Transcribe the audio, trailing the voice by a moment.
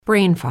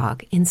Brain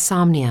fog,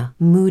 insomnia,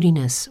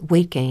 moodiness,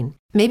 weight gain.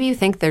 Maybe you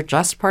think they're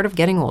just part of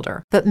getting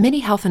older, but MIDI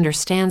Health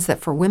understands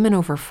that for women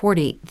over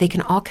 40, they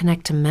can all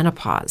connect to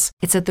menopause.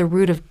 It's at the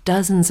root of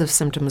dozens of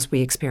symptoms we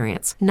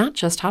experience, not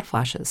just hot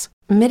flashes.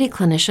 MIDI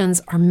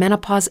clinicians are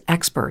menopause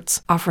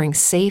experts, offering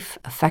safe,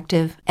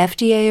 effective,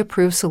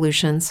 FDA-approved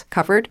solutions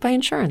covered by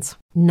insurance.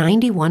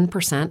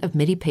 91% of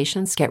MIDI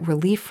patients get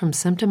relief from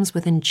symptoms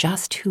within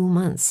just 2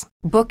 months.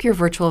 Book your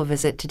virtual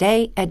visit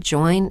today at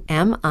joinmidi.com.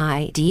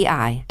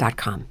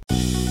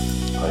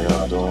 How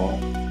y'all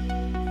doing?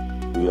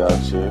 We out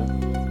here,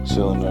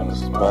 chilling in the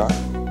spot.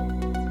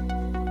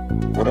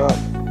 What up?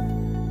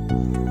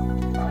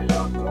 How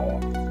y'all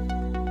doing?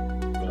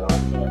 We out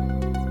here,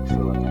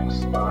 chilling in the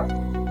spot.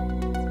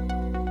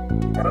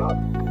 What up?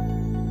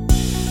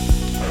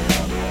 How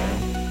y'all doing?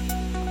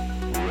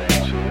 We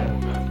out here,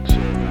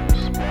 chilling in the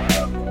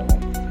spot.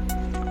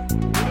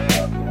 What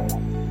up?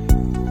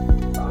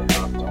 How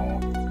y'all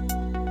doing?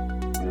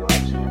 We out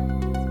here,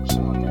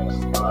 chilling in the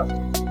spot.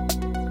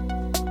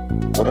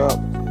 What up?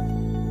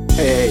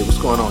 Hey, what's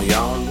going on,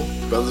 y'all?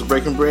 Brothers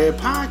Breaking Bread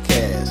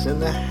podcast in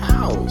the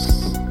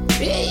house.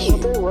 Hey!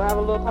 We'll have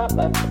a little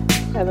potluck.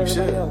 Have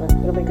everybody over.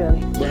 It'll be good.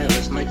 Yeah,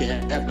 let's make it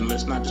happen.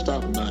 Let's not just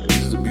talk about it.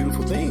 This is a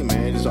beautiful thing,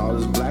 man. Just all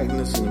this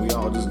blackness, and we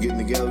all just getting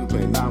together, we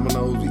playing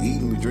dominoes, we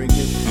eating, we drinking.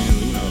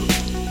 And, you know,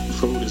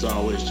 food is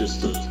always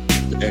just the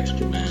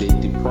extra, man. They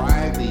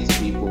deprive these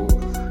people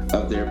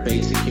of their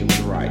basic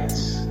human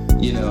rights.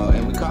 You know,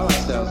 and we call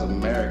ourselves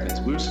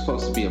Americans. We're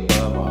supposed to be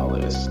above all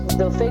this.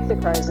 They'll fake the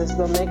crisis.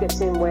 They'll make it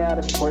seem way out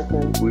of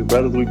proportion. We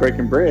brothers, we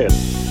breaking bread.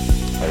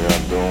 How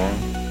y'all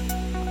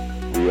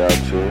doing? We out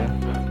here,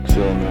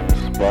 chilling in the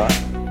spot.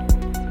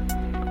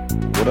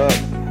 What up?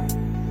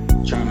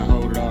 Trying to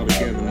hold it all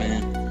together,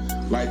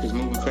 man. Life is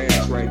moving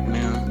fast right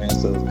now, man.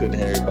 So it's good to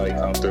have everybody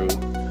come through.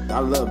 I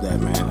love that,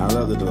 man. I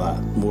love it a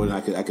lot. More than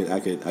I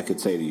could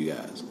say to you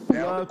guys.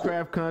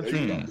 Lovecraft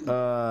Country.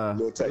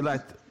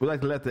 We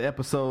like to let the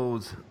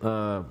episodes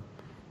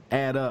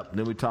add up,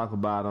 then we talk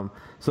about them.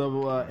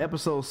 So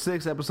episode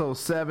 6, episode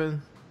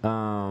 7,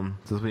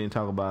 since we didn't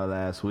talk about it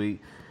last week,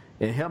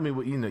 and help me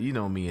with you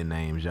know me in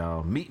names,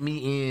 y'all. Meet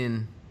me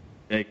in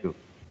Daegu.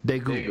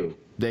 And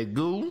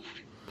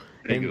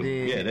then,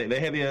 Yeah, they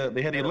had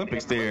the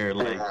Olympics there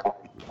like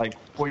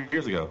 4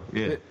 years ago.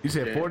 Yeah, you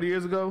said 40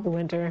 years ago. The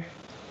winter.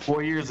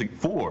 4 years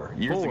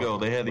ago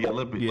they had the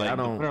Olympics. Yeah,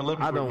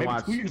 like, I don't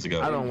watch. 2 years ago.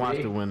 I don't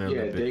watch the Winter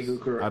Olympics.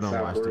 Daegu, I don't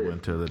South watch the Korea.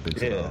 Winter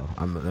Olympics at all.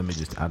 I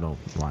don't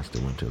watch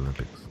the Winter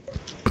Olympics.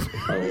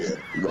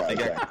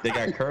 They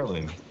got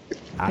curling.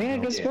 They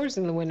had good sports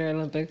in the Winter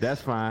Olympics.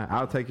 That's fine.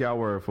 I'll take y'all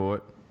word for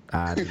it.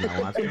 I did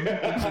not watch them.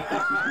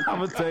 I'm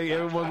gonna take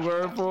everyone's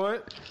word for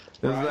it.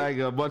 It's like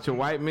a bunch of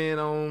white men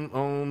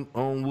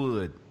on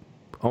wood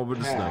over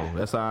the snow.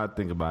 That's how I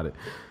think about it.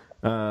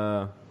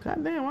 God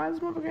damn, why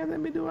this motherfucker let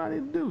me do what I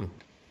need to do?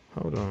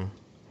 Hold on.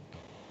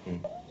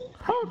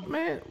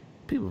 Man,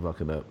 people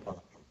fucking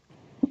up.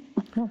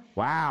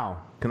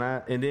 Wow. Can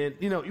I? And then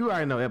you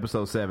already know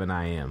episode 7.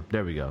 I am.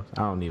 There we go.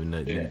 I don't even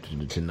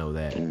need to know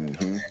that.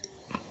 Mm-hmm.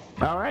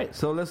 All right,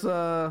 so let's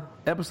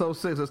episode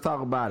 6. Let's talk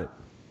about it.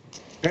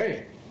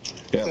 Hey.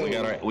 Yeah, we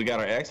got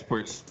our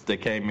experts that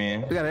came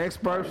in. We got our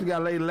experts. We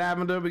got Lady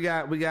Lavender. We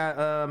got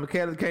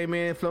Michaela came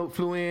in,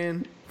 flew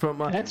in from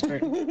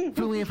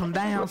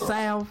down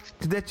south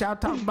to let y'all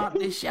talk about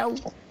this show.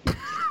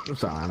 I'm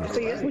sorry.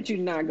 See, that's what you're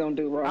not gonna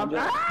do,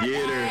 Roger.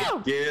 Get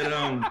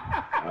them.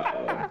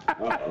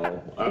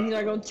 You're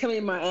not gonna tell me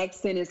my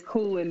accent is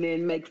cool and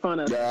then make fun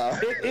of it.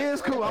 It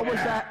is cool. I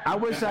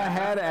wish I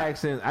had an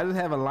accent. I just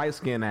have a light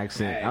skin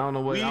accent. I don't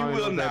know what. We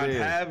will not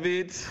have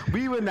it.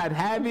 We will not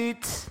have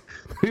it.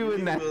 We will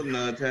not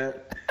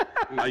have.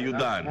 Are you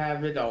done?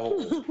 Have it all.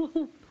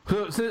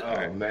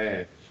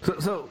 Man.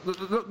 So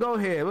go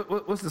ahead.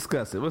 Let's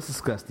discuss it. Let's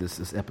discuss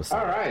this episode.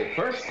 All right.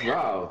 First of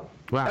all,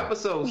 Wow.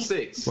 episode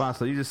 6. Wow.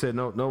 So you just said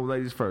no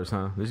ladies first,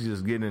 huh? This is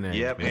just getting in there.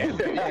 Yeah, man.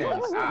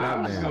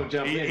 I'm just gonna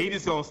jump in. He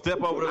just gonna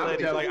step over the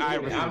ladies like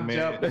Iverson,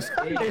 man.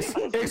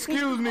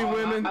 Excuse me,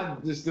 women.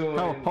 I'm just doing.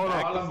 Hold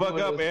on. all I'm Fuck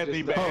doing up, is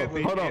Anthony. just-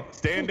 Anthony. hold on.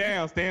 Stand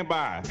down. Stand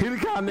by. He the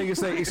kind of nigga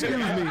say, excuse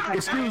me.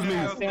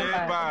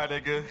 Stand by,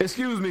 nigga.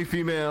 Excuse me,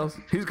 females.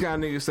 He's the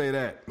kind of nigga say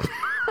that.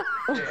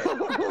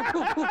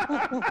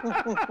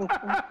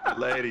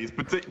 Ladies,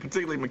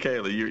 particularly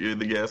Michaela, you're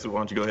the guest. Why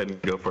don't you go ahead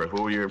and go first?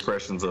 What were your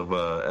impressions of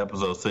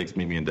episode 6,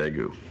 Meet Me in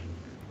Daegu?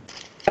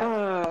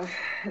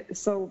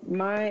 So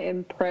my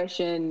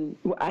impression,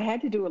 I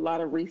had to do a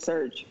lot of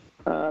research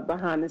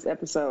behind this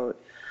episode,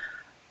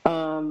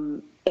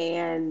 and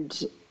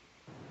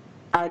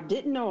I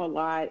didn't know a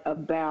lot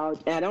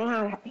about. And I don't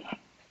know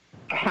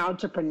how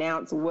to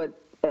pronounce what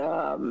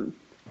the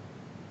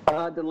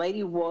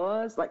lady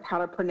was, like how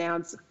to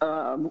pronounce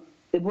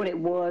what it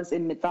was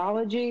in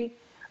mythology,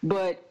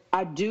 but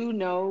I do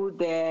know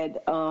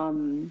that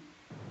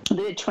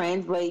it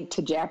translates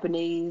to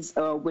Japanese,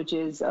 which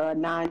is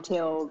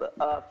nine-tailed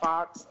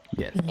fox.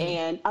 Yes.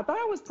 And I thought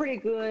it was pretty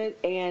good,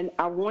 and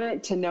I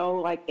wanted to know,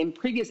 like in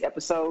previous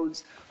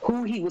episodes,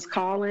 who he was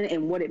calling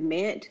and what it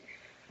meant.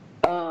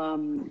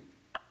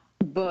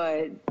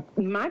 But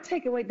my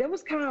takeaway, that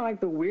was kind of like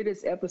the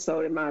weirdest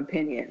episode in my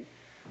opinion.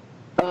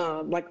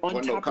 Like on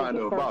Wasn't top no of kind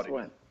the of about first it.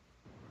 one.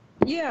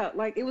 Yeah,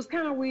 like it was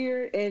kind of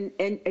weird,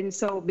 and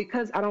so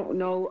because I don't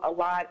know a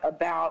lot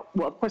about,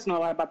 well, of course I know a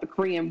lot about the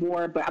Korean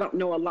War, but I don't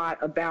know a lot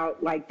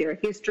about like their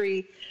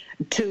history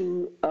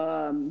to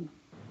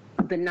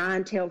the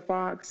nine-tailed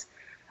fox.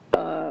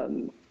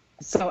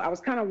 So I was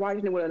kind of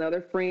watching it with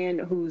another friend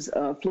who's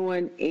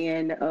fluent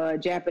in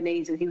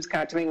Japanese, and he was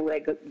kind of telling me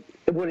like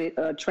what it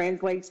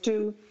translates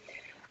to.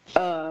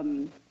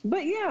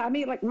 But yeah, I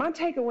mean, like my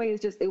takeaway is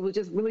just, it was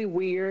just really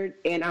weird,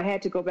 and I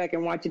had to go back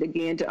and watch it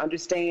again to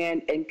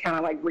understand and kind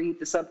of like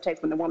read the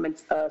subtext when the woman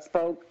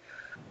spoke.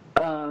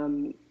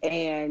 Now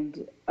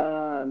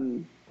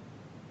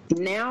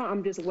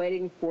I'm just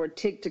waiting for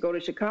Tick to go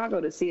to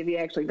Chicago to see if he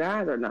actually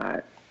dies or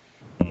not.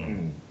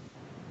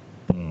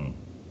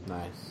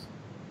 Nice.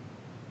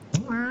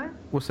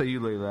 What say you,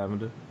 Lady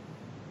Lavender?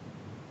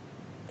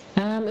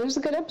 It was a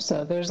good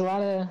episode. There's a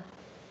lot of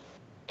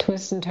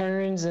twists and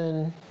turns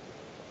and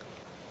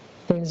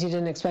things you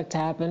didn't expect to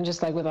happen,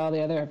 just like with all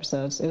the other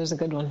episodes. It was a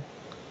good one.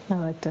 I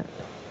liked it.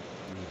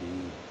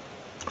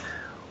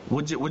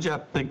 Would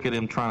y'all think of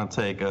them trying to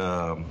take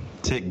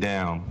Tick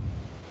down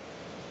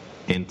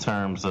in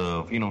terms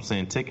of, you know what I'm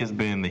saying, Tick has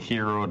been the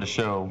hero of the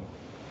show,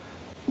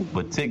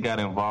 but Tick got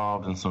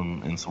involved in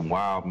some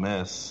wild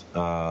mess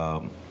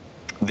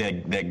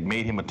that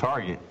made him a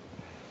target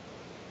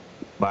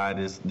by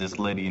this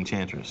lady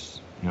enchantress.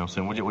 You know what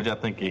I'm saying? Would y'all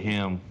think of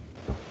him,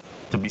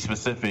 to be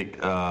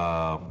specific,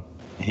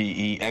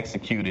 he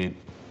executed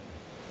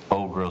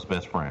old girl's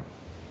best friend?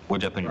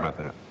 What'd y'all think about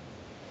that?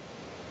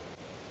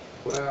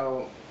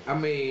 Well, I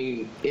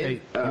mean, I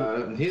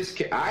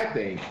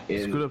think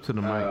Scoot up to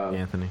the mic,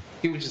 Anthony.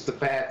 He was just a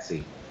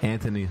patsy.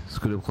 Anthony,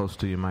 scoot up close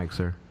to your mic,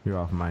 sir. You're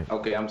off mic.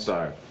 Okay, I'm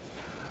sorry.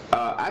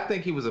 I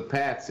think he was a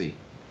patsy.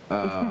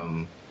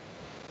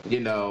 You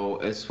know,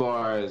 as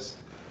far as,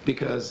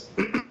 because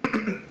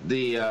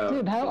the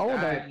dude, how old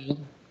are you?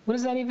 What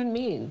does that even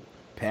mean?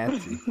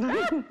 Patsy.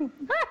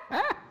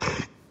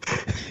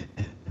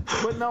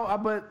 But no,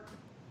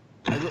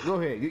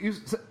 go ahead.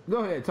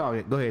 Go ahead, talk.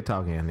 Go ahead,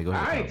 talk, Anthony. Go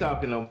ahead. I ain't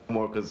talking no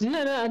more because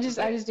No, I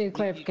just need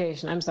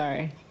clarification. I'm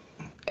sorry.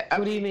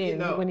 What do you mean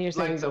when you're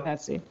saying he's a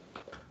patsy?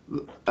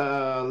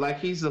 Like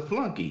he's a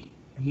flunky.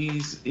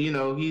 He's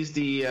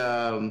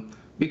the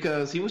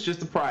because he was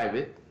just a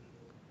private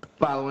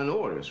following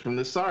orders from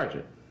the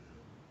sergeant.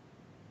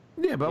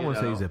 Yeah, but I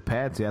wouldn't say he's a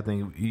patsy. I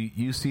think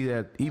you see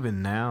that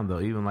even now, though,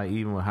 even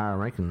with higher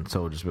ranking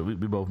soldiers, but we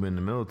both been in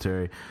the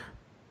military.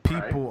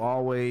 People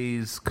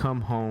always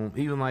come home,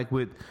 even like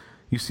with,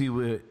 you see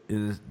with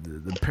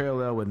the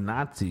parallel with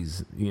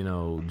Nazis, you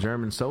know,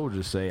 German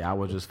soldiers say, I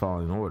was just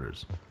following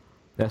orders.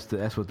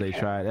 That's what they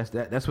try.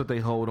 That's what they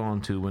hold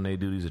on to when they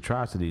do these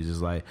atrocities.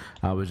 Is like,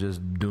 I was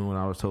just doing what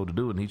I was told to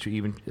do. And he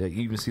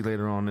even see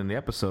later on in the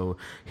episode,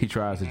 he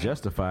tries to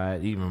justify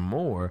it even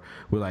more.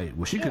 We're like,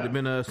 well, she could have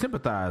been a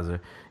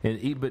sympathizer, but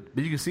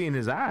you can see in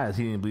his eyes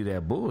he didn't believe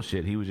that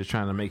bullshit. He was just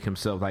trying to make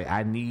himself like,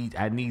 I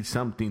need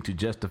something to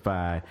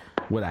justify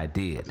what I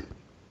did.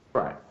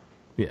 Right.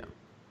 Yeah.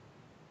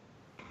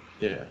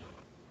 Yeah.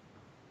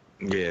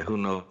 Yeah, who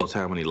knows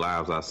how many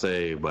lives I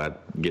saved by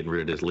getting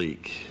rid of this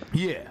leak.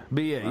 Yeah,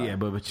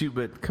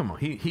 but come on,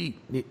 he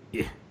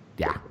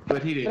yeah.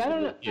 But he didn't. But I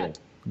don't know. Yeah.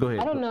 Go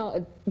ahead. I don't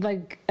know.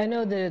 Like, I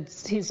know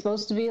that he's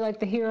supposed to be like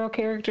the hero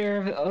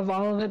character of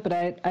all of it,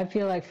 but I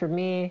feel like for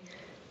me,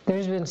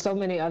 there's been so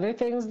many other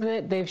things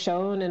that they've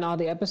shown in all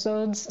the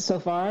episodes so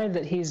far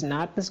that he's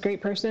not this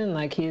great person.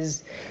 Like,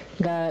 he's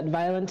got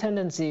violent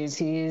tendencies.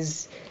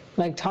 He's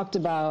like talked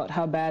about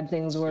how bad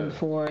things were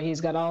before. He's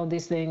got all of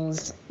these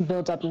things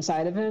built up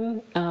inside of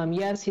him.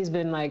 Yes, he's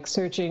been like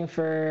searching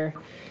for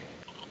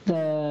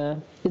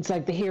it's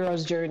like the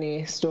hero's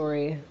journey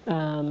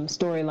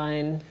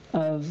storyline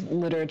of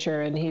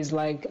literature, and he's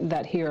like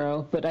that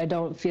hero, but I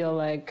don't feel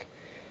like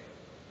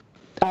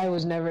I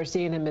was never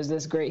seeing him as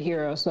this great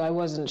hero, so I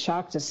wasn't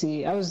shocked to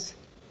see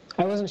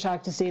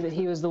that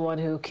he was the one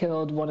who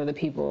killed one of the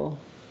people,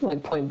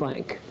 like point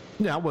blank.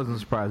 Yeah, I wasn't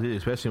surprised either,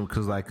 especially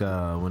because like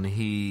when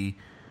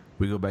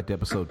we go back to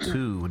episode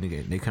 2 when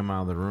they come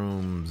out of the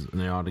rooms and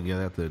they're all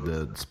together after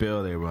the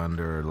spell they were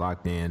under,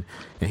 locked in,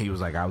 and he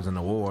was like, I was in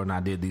the war and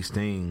I did these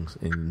things,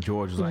 and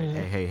George was like,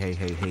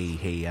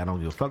 hey, I don't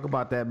give a fuck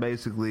about that.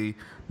 Basically,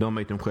 don't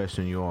make them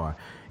question you are.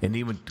 And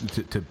even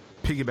to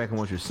piggyback on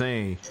what you're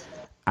saying,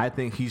 I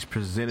think he's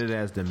presented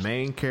as the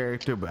main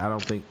character, but I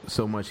don't think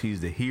so much he's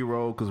the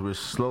hero, because we're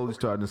slowly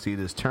starting to see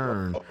this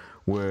turn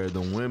where the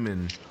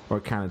women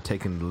are kind of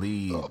taking the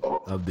lead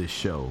of this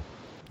show.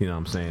 You know what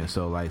I'm saying?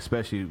 So, like,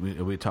 especially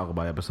we talk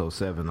about episode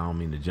 7. I don't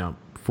mean to jump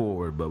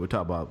forward, but we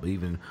talk about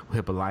even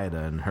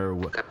Hippolyta and her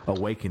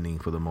awakening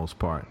for the most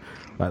part.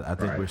 I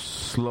think we're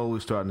slowly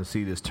starting to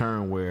see this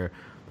turn where,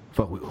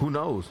 fuck, who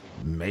knows?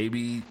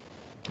 Maybe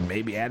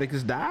maybe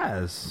Atticus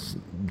dies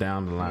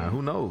down the line.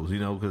 Who knows? You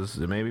know, because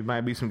maybe it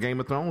might be some Game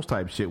of Thrones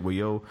type shit where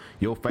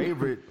your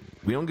favorite.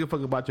 We don't give a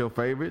fuck about your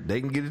favorite.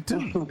 They can get it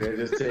too. They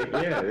just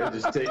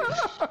take.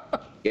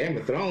 Game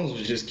of Thrones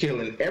was just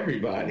killing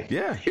everybody.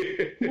 Yeah.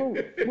 Well,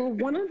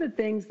 one of my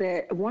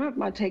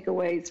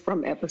takeaways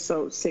from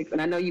episode 6,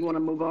 and I know you want to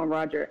move on,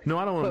 Roger. No,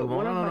 I don't want to move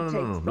on.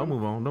 No.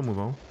 Don't move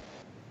on.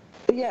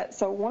 Yeah,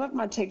 so one of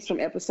my takes from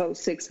episode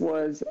 6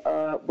 was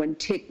when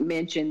Tick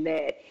mentioned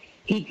that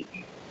he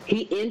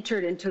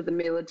entered into the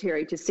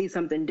military to see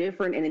something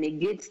different, and then he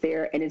gets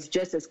there, and it's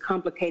just as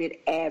complicated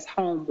as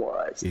home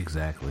was.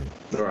 Exactly.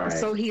 Right.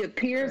 So he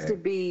appears to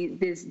be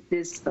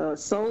this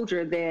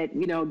soldier that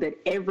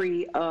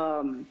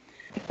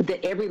that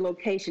every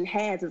location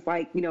has. It's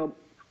like,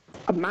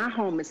 my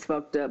home is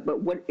fucked up, but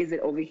what is it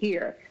over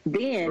here?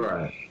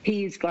 Then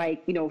he's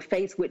like,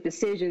 faced with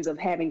decisions of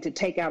having to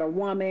take out a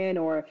woman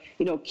or,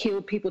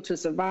 kill people to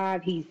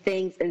survive. He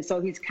thinks, and so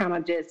he's kind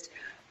of just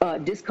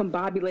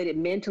discombobulated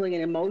mentally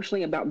and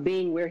emotionally about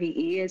being where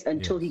he is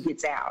until he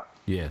gets out.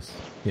 Yes.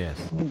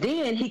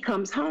 Then he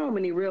comes home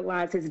and he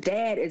realizes his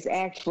dad is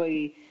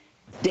actually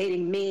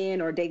dating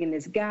men or dating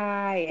this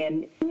guy,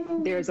 and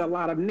there's a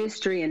lot of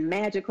mystery and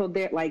magical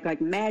there,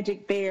 like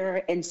magic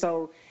there. And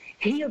so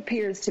he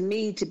appears to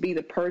me to be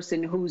the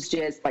person who's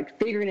just like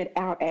figuring it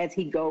out as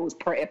he goes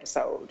per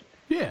episode.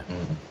 Yeah.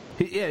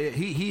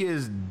 He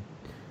is.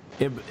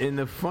 And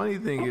the funny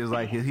thing is,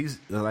 like, he's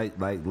like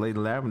Lady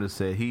Lavender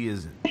said, he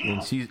is,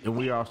 and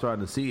we are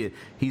starting to see it.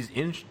 He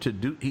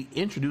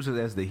introduces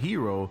as the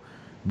hero,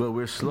 but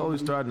we're slowly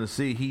starting to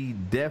see he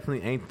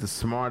definitely ain't the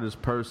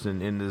smartest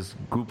person in this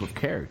group of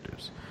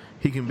characters.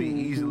 He can be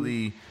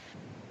easily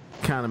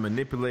kind of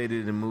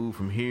manipulated and moved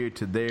from here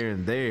to there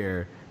and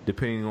there,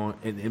 depending on,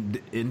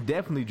 and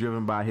definitely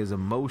driven by his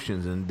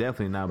emotions, and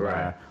definitely not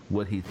by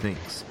what he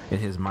thinks in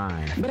his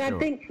mind. But I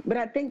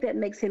think that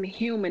makes him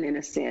human in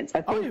a sense.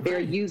 I think they're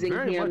using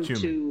him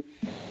to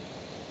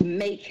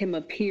make him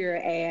appear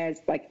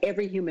as like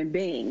every human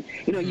being.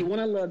 You want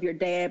to love your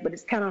dad, but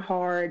it's kind of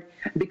hard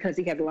because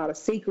he has a lot of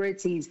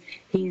secrets. He's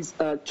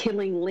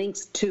killing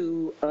links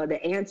to the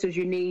answers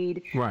you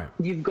need. Right.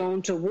 You've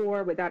gone to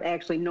war without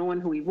actually knowing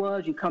who he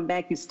was. You come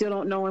back, you still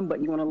don't know him,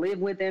 but you want to live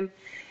with him.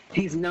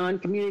 He's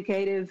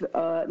non-communicative.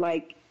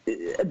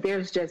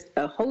 There's just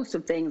a host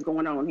of things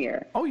going on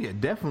here. Oh yeah,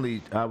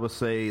 definitely. I would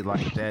say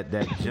like that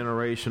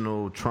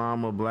generational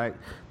trauma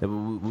that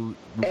we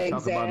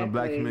talk about in the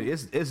black community.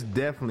 It's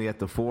definitely at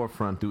the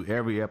forefront through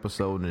every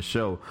episode in the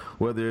show.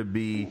 Whether it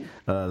be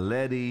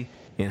Letty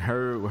and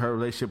her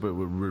relationship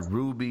with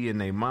Ruby and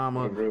their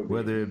mama,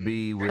 whether it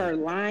be with her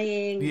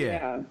lying,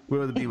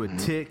 whether it be with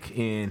Tick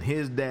and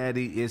his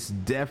daddy, it's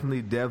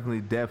definitely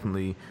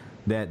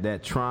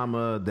that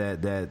trauma,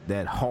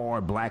 that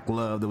hard black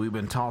love that we've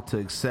been taught to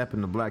accept in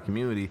the black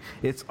community.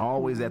 It's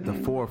always at the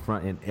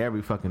forefront in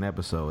every fucking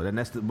episode, and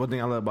that's the one thing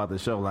I love about the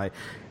show. Like,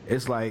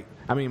 it's like,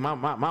 I mean, my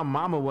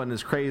mama wasn't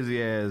as crazy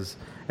as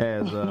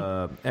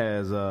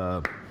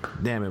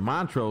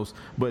Montrose,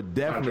 but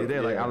definitely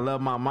there. Like, I love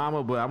my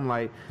mama, but I'm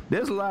like,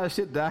 there's a lot of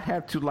shit that I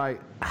have to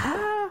like.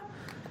 I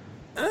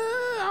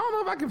don't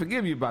know if I can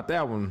forgive you about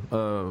that one,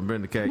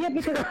 Brenda K. Yeah,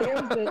 because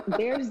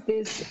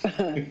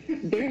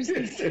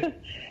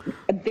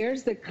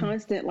there's the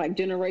constant like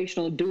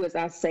generational do as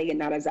I say and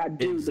not as I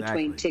do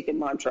between Tick and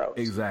Montrose.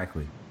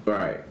 Exactly.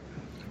 Right.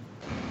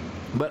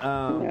 But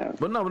no,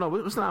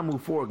 let's not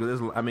move forward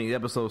because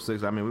episode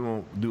 6. We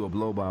won't do a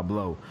blow by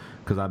blow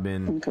because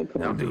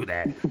don't do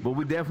that. But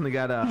we definitely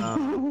got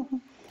a.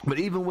 But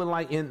even with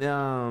like in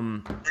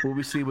what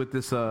we see with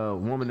this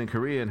woman in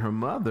Korea and her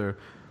mother.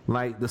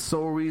 Like, the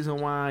sole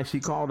reason why she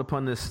called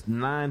upon this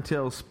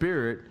nine-tailed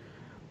spirit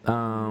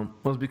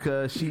was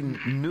because she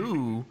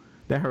knew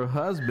that her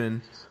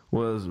husband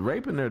was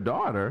raping their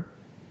daughter.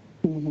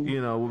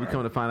 We'll be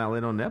coming to find out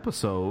later on the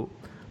episode.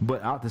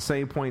 But at the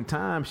same point in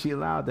time, she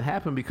allowed it to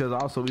happen because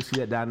also we see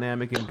that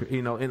dynamic,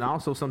 and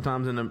also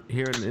sometimes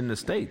here in the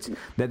States,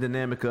 that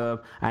dynamic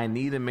of, I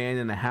need a man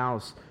in the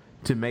house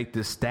to make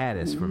this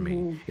status for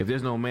me. If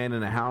there's no man in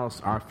the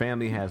house, our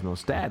family has no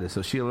status.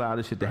 So she allowed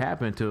this shit to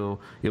happen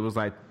until it was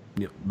like,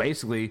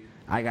 basically,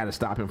 I got to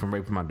stop him from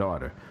raping my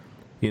daughter.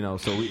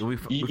 So we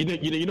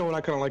you know what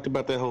I kind of liked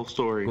about that whole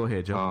story. Go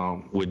ahead,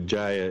 Joe. With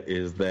Jaya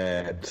is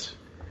that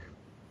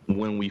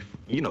when we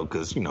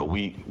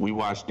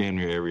watched damn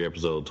near every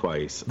episode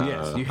twice.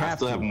 Yes, you have I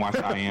still haven't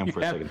watched I Am for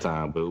a second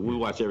time, but we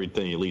watch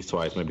everything at least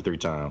twice, maybe 3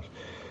 times.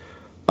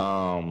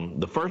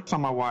 The first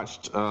time I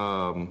watched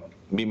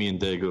Mimi and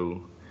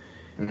Daegu,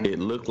 it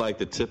looked like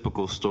the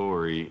typical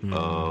story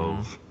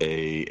of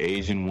a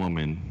Asian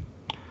woman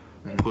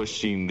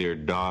pushing their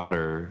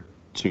daughter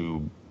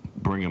to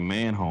bring a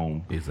man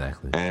home.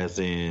 Exactly. As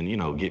in,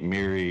 get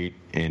married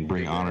and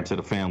bring honor to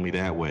the family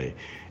that way.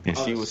 And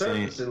she was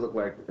saying it looked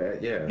like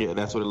that, yeah. Yeah,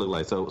 that's what it looked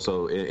like.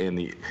 So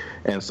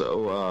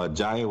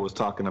Jaya was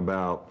talking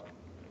about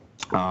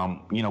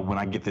when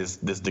I get this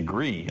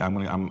degree, I'm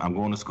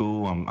going to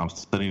school, I'm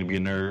studying to be a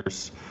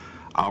nurse.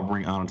 I'll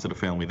bring honor to the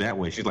family that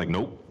way. She's like,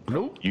 nope.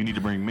 You need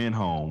to bring men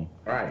home.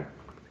 Right.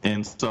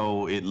 And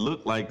so it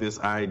looked like this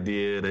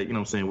idea that,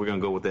 we're going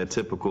to go with that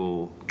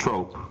typical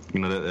trope, that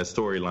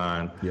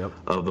storyline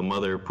of the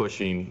mother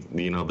pushing,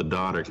 the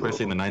daughter,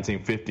 especially in the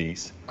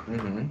 1950s,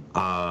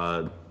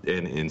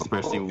 and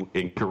especially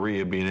in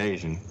Korea being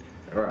Asian,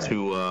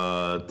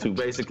 to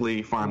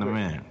basically find a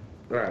man.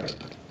 Right.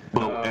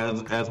 But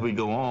as we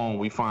go on,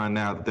 we find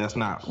out that that's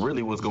not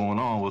really what's going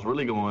on. What's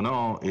really going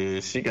on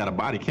is she got a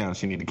body count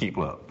she need to keep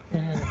up.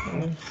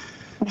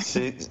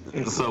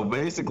 So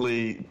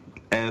basically,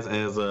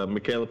 as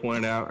Michaela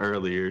pointed out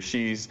earlier,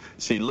 she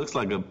looks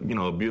like a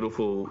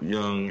beautiful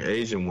young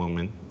Asian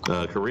woman,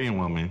 Korean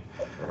woman.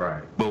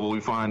 Right. But what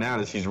we find out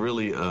is she's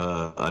really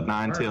a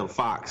nine-tailed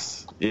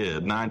fox. Yeah,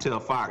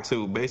 nine-tailed fox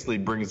who basically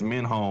brings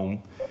men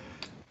home,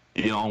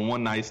 on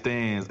one-night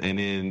stands, and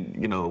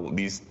then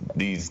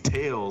these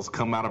tails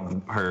come out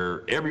of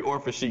her every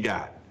orifice she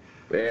got.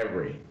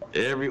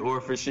 Every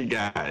orifice she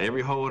got,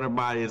 every hole in her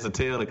body is a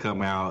tail to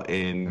come out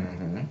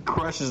and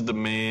crushes the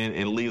man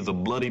and leaves a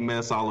bloody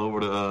mess all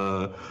over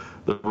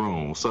the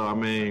room. So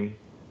and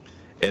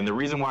the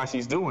reason why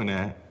she's doing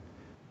that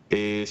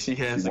is she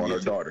has to get her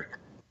daughter.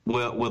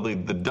 Well, the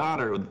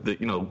daughter,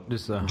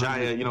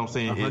 Jaya,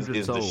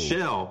 is the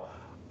shell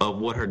of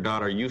what her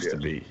daughter used to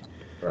be.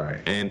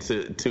 Right. And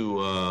to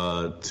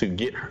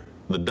get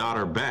the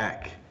daughter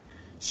back,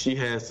 she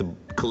has to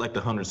collect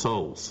 100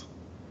 souls.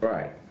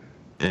 Right.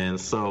 And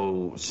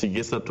so she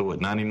gets up to what,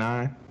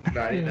 99?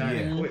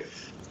 99 quick.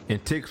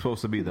 And Tick's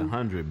supposed to be the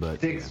 100, but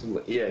Tick's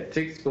supposed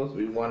to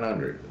be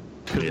 100.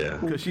 Yeah.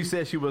 Because she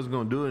said she wasn't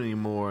going to do it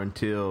anymore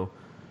until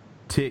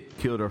Tick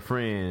killed her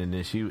friend,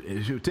 and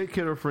then Tick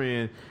killed her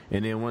friend,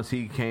 and then once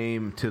he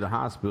came to the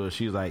hospital,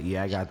 she was like,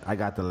 "Yeah, I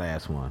got the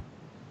last one."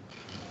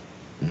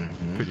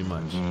 Pretty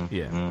much,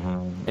 yeah.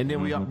 And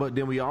then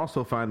we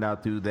also find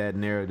out through that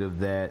narrative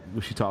that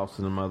she talks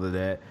to the mother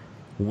that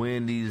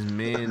when these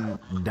men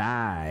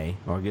die,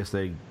 or I guess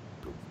they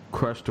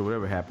crushed or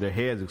whatever happened, their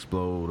heads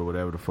explode or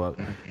whatever the fuck,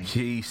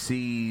 she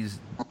sees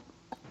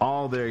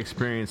all their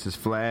experiences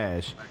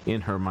flash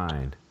in her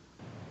mind.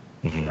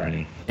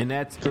 Right. And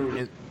that's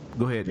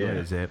go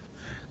ahead, Zeb.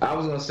 I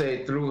was gonna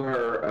say through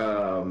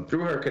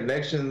her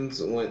connections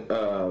with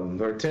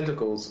her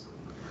tentacles.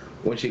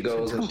 When she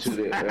goes into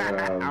the, I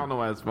don't know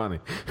why it's funny.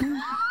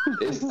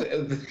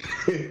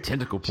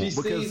 Tentacle pool.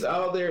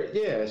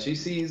 She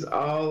sees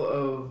all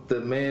of the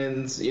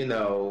men's,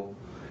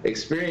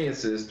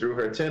 experiences through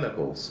her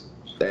tentacles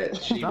that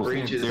she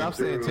reaches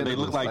through. They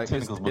look like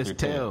tentacles, but it's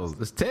tails.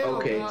 It's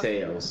tails. Okay,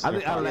 tails.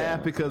 I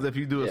laugh because if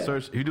you do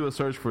a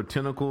search for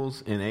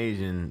tentacles in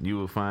Asian, you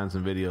will find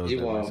some videos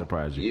that might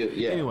surprise you.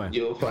 Anyway,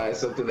 you'll find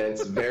something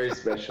that's very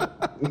special.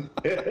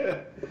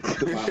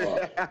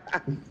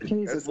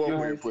 Jesus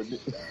Christ.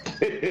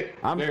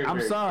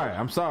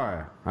 I'm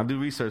sorry. I do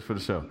research for the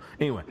show.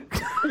 Anyway.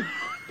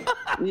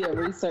 Yeah,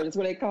 research. That's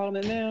what they calling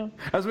it now.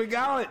 That's what we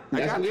call it.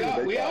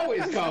 We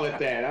always call it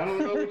that. I don't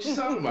know what you're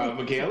talking about,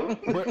 Michaela.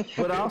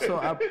 But also,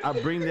 I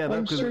bring that up.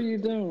 I'm sure you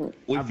don't.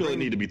 We feel it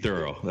need to be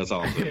thorough. That's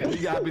all I'm saying. You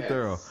gotta be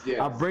thorough.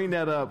 Yes. I bring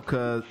that up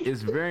because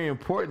it's very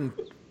important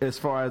as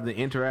far as the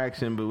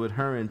interaction, but with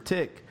her and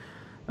Tick.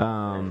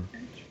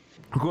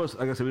 Of course,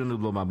 like I said, we don't do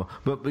blow my ball,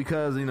 but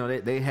because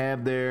they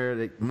have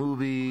their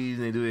movies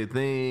and they do their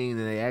things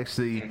and they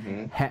actually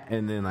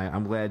and then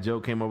I'm glad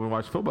Joe came over and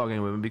watched a football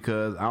game with me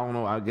because I don't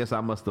know, I guess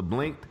I must have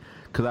blinked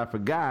because I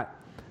forgot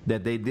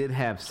that they did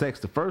have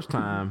sex the first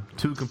time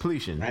to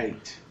completion,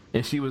 right?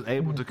 And she was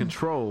able to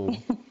control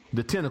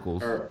the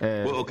tentacles.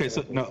 Well, okay,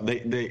 so no,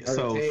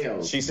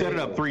 she set it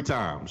up 3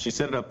 times.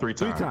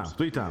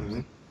 Three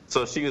times.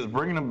 So she was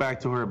bringing them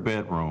back to her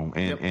bedroom,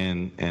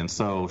 and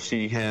so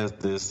she has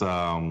this,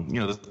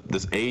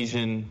 this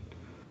Asian,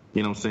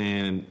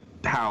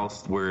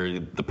 house where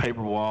the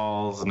paper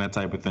walls and that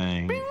type of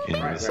thing,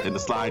 and the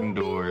sliding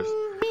doors,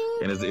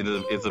 and it's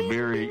a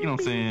very,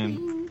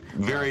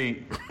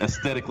 very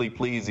aesthetically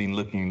pleasing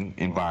looking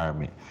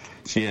environment.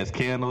 She has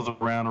candles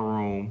around the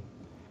room.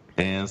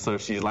 And so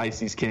she lights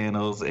these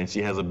candles, and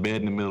she has a bed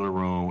in the middle of the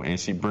room, and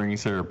she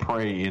brings her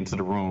prey into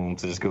the room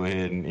to just go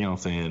ahead and,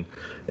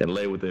 and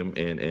lay with them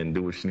and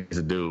do what she needs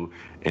to do,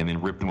 and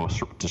then rip them up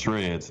to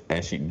shreds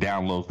as she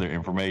downloads their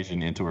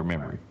information into her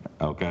memory.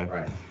 Okay?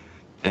 Right.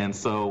 And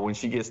so when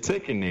she gets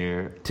Tick in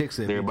there,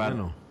 they're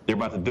about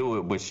to do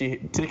it, but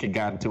Tick had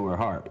gotten to her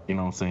heart, you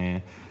know what I'm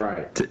saying?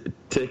 Right.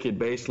 Tick had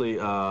basically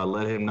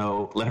let her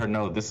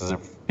know this is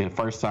her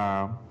first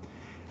time.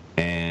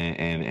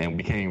 And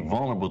became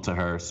vulnerable to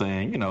her,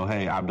 saying,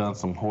 hey, I've done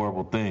some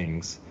horrible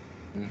things.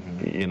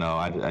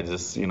 I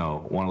just,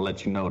 want to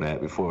let you know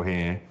that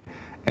beforehand.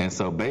 And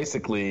so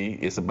basically,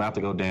 it's about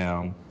to go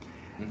down,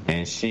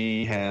 and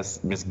she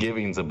has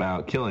misgivings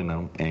about killing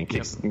them, and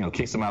kicks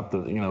them out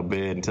the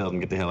bed and tells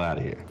them get the hell out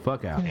of here.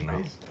 Fuck out.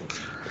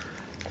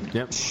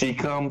 Yep. She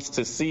comes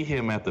to see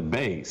him at the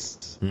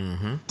base.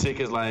 Tick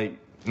is like,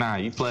 nah,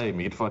 you played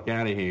me. Get the fuck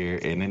out of here.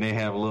 And then they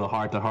have a little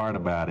heart-to-heart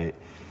about it.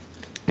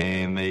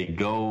 And they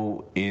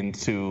go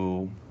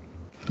into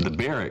the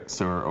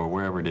barracks or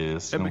wherever it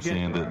is. You know what I'm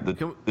saying?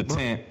 The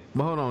tent.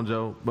 But hold on,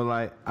 Joe.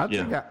 But I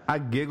think I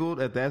giggled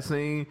at that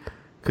scene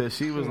because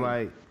she was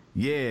like,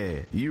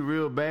 yeah, you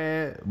real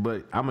bad,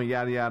 but I'm a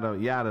yada yada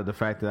yada the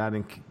fact that I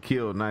didn't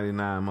kill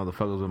 99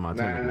 motherfuckers with my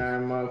tentacles.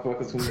 99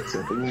 motherfuckers with my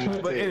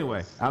tentacles. But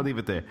anyway, I'll leave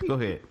it there. Go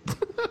ahead.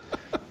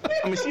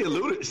 I mean, she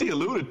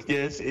alluded.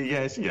 Yeah,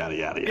 she yada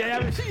yada. Yeah,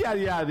 I mean, she yada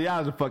yada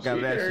yada the fuck out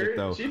of that shit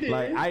though. She did.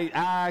 Like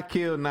I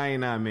killed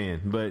 99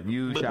 men, but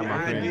you shot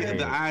my friend.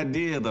 The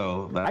idea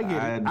though, I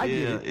get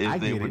it. Is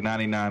there were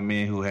 99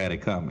 men who had it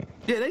coming.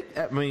 Yeah,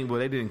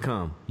 they didn't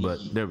come, but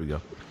there we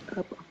go.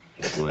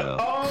 Well,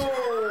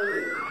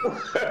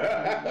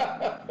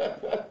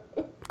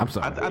 I'm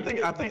sorry.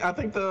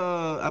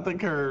 I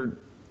think her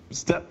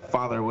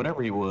stepfather,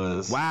 whatever he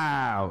was.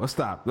 Wow. Let's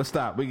stop.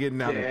 We're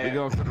getting out. We're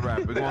going to the rap.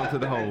 We're going to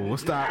the hole.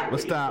 Let's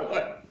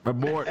stop.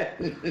 Abort.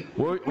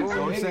 What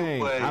were you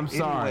saying? I'm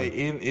sorry.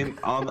 In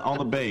on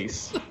the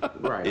base,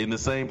 Right. in the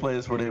same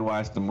place where they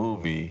watched the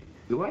movie.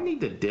 Do I need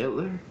the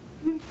diddler?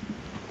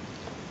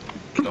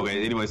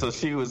 Okay. Anyway, so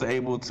she was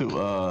able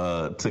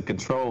to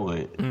control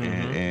it,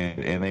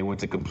 and they went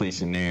to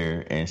completion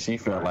there, and she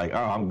felt like, oh,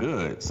 I'm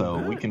good. So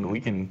we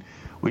can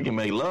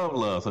make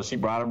love. So she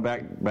brought him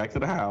back to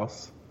the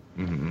house.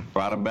 Mm-hmm.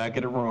 Brought him back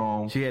in the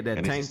room. She had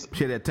that tank.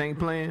 She had that tank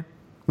playing.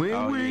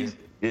 When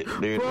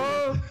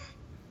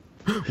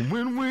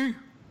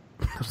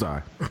I'm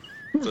sorry.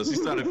 So she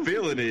started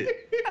feeling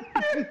it.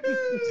 And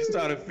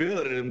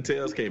them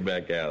tails came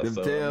back out. Them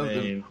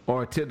tails,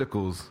 or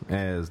tentacles,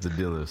 as the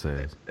dealer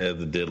says. As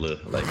the diddler,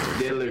 like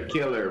Diddler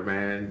killer,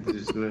 man.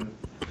 Just,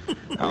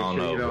 I don't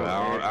know, bro.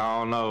 I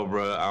don't know,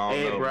 bro.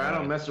 I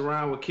don't mess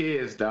around with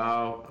kids,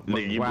 dog.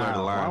 Nigga, you blur the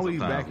lines. Why are we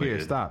back here?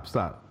 Nigga.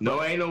 Stop.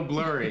 No, ain't no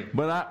blurring.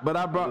 But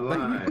I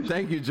brought.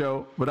 Thank you,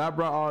 Joe. But I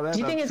brought all that. Do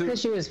you think up it's too.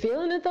 because she was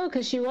feeling it though?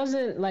 Because she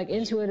wasn't like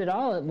into it at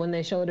all when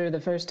they showed her the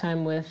first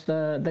time with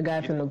the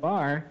guy from the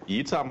bar.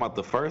 You talking about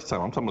the first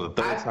time? I'm talking about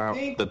the third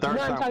time. The third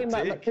No, I'm time talking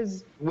about Tick?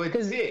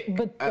 because Tick.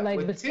 but like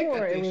With before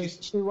Tick, I it think was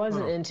she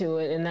wasn't into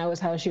it, and that was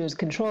how she was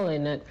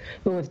controlling it.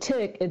 But with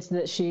Tick, it's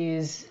that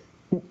she's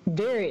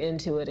very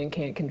into it and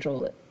can't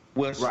control it.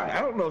 Well, Right. I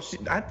don't know.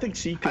 I think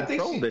she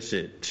controlled that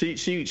shit.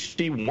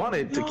 She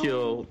wanted to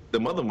kill the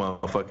mother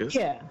motherfuckers.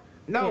 Yeah.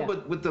 No, Yeah.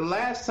 but with the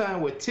last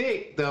time with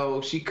Tick, though,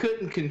 she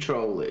couldn't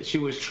control it. She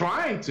was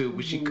trying to,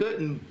 but she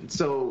couldn't.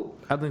 So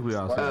I think we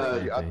all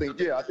said the same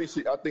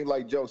thing. I think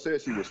like Joe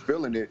said, she was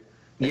feeling it.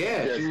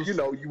 yeah, Just, she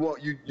was,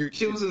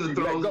 she was in the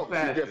throes of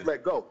passion. You just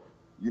let go.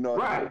 You know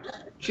what I right. mean?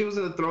 She was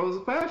in the throes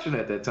of passion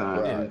at that time,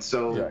 Right. and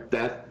so Yeah.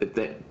 that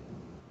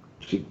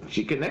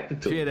she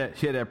connected to She it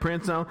had that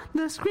Prince song.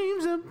 The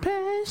screams of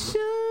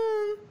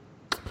passion.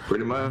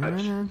 pretty much.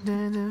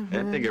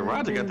 That nigga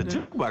Roger got the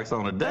jukebox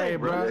on today, Hey,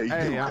 bro.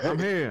 Yeah, Hey, you do. I'm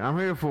here. I'm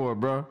here for it,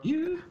 bro.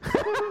 You,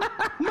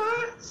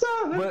 my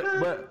son.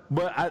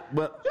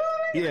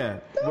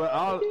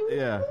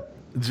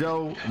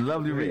 Joe,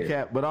 lovely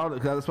recap. But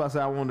that's why I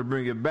said I wanted to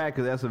bring it back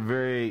because that's a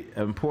very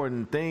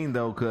important thing,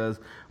 though. Because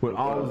with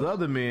all those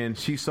other men,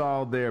 she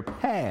saw their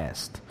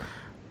past.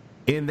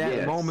 In that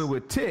Yes. moment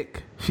with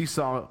Tick, she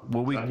saw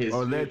what we His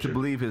are led to future.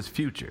 believe his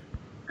future.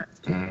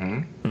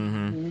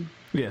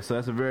 Yeah, so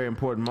that's a very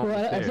important moment.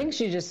 Well, I there. think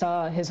she just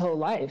saw his whole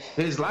life.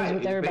 His life. 'Cause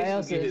with everybody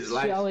else, Basically his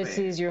she always lifespan.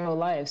 sees your whole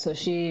life, so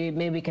she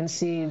maybe can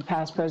see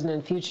past, present,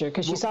 and future.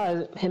 Because she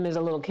saw him as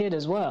a little kid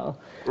as well.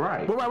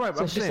 Right. Well, right.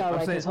 So I'm she saying, saw I'm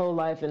like saying, his whole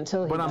life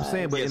until he but I'm died.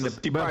 saying, but Yeah, in so the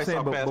she but I'm probably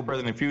saying, saw past, but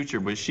present, and future,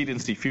 but she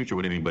didn't see future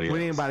with anybody else.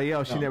 with anybody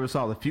else, she never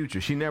saw the future.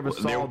 She never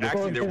saw the. Well, there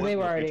was they were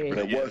no already- future.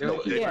 There was no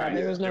future. Yeah,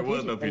 there was no There was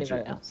future no for future.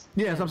 anybody else.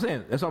 Yeah, that's what I'm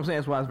saying.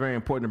 That's why it's very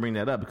important to bring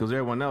that up because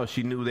everyone else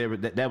she knew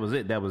that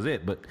was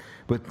it. But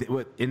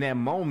in that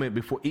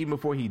moment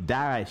before he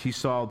died, she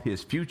saw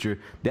his future.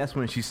 That's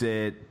when she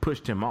said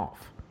pushed him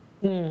off.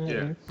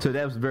 Yeah. So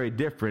that was very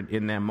different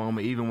in that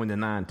moment. Even when the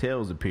 9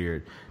 tails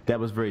appeared, that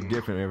was very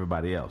different from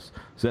everybody else.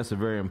 So that's a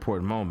very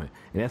important moment.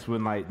 And that's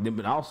when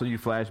but also you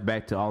flash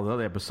back to all the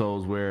other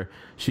episodes where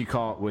he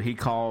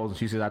calls and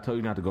she says, "I told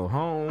you not to go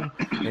home."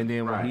 And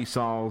then when he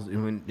saw,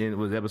 when it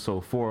was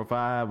episode 4 or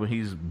 5, when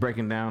he's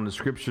breaking down the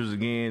scriptures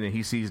again and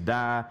he sees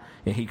Die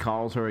and he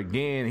calls her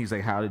again. He's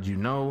like, "How did you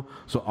know?"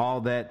 So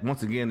all that,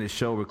 once again, this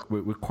show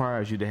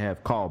requires you to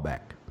have callback.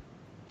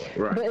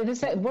 Right.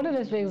 But one of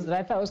the things that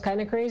I thought was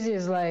kind of crazy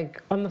is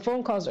like on the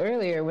phone calls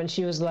earlier when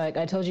she was like,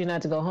 "I told you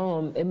not to go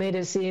home," it made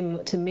it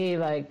seem to me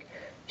like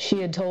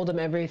she had told him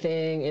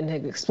everything and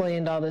had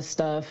explained all this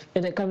stuff,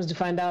 and it comes to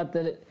find out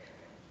that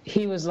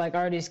he was like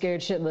already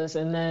scared shitless,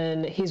 and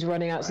then he's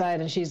running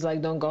outside and she's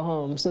like, "Don't go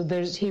home." So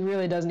he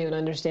really doesn't even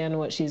understand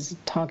what she's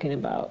talking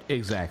about.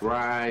 Exactly.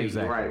 Right.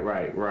 Exactly.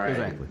 Right.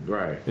 Exactly.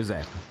 Right.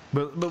 Exactly.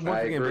 But once I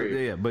again,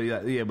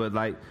 agree. but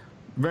like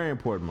very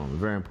important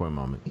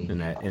moment in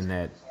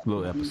that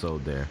little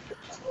episode there.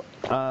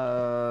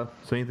 So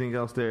anything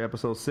else there?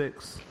 Episode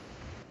 6.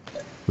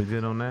 We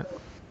good on that?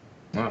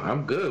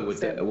 I'm good with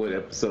that. With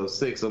episode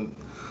 6, I'm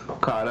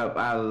caught up.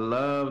 I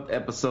loved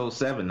episode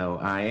 7 though.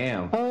 I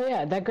am. Oh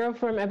yeah, that girl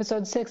from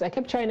episode 6. I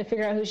kept trying to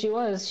figure out who she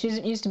was. She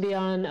used to be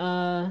on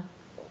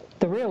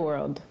The Real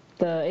World,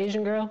 the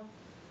Asian girl.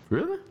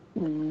 Really?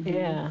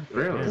 Yeah.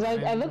 Really? Because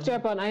I looked her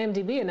up on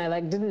IMDb and I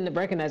didn't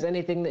recognize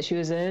anything that she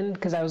was in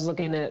because I was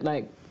looking at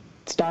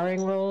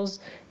starring roles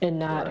and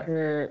not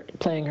her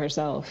playing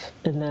herself.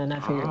 And then I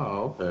figured,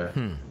 Oh,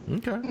 okay.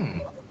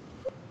 Okay.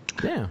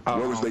 Yeah.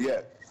 Where was they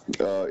at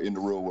in the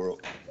real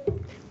world?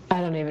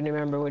 I don't even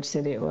remember which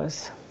city it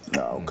was.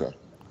 Oh, okay.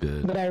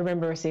 Good. But I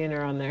remember seeing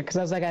her on there because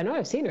I was like, I know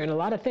I've seen her in a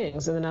lot of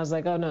things. And then I was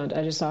like, oh no,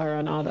 I just saw her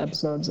on all the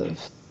episodes of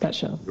that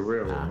show. The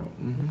real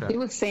one. It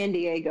was San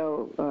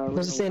Diego.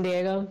 Was it San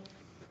Diego?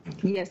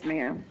 Yes,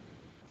 ma'am.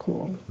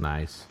 Cool.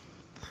 Nice.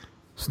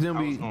 So then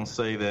I was we. gonna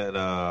say that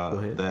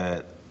ahead.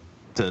 that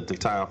to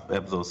tie off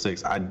episode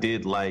 6, I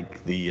did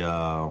like the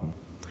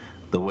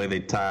way they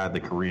tied the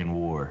Korean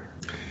War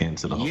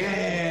into the whole.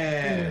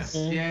 Yes,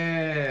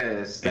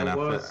 yes. And That I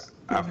was.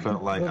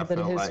 felt like A little bit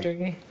of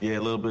history. yeah,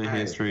 a little bit of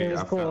history. It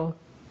was cool.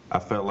 I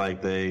felt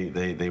like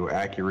they were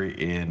accurate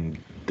in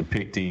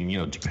depicting.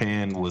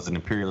 Japan was an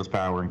imperialist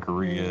power in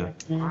Korea.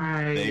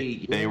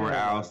 Right. They were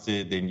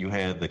ousted. Then you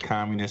had the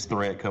communist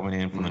threat coming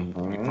in from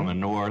the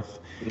north,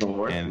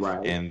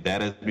 and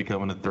that is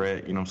becoming a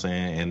threat. You know what I'm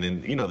saying? And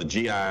then the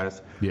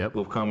GIs Yep.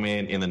 will come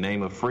in the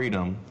name of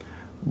freedom,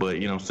 but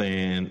you know what I'm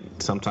saying,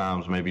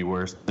 sometimes maybe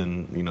worse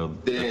than the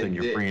thing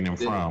you're freeing them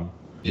from.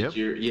 Yep.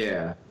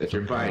 That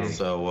you're fighting.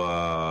 So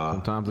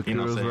Sometimes the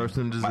cure is worse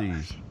than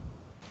disease.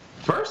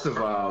 First of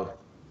all,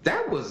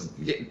 that was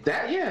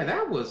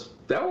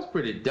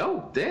pretty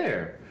dope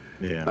there.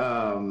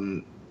 Yeah.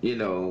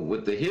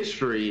 With the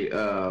history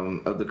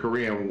of the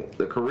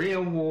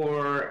Korean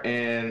War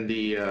and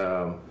the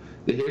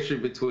history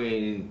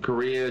between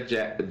Korea,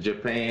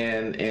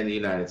 Japan, and the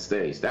United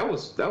States. That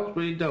was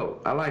pretty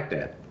dope. I like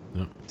that.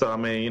 So I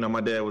mean,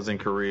 my dad was in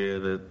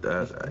Korea.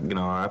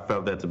 I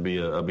felt that to be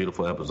a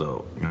beautiful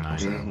episode.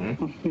 Nice.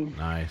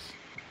 Nice.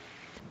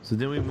 So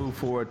then we move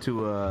forward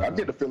to. I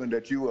get the feeling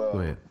that you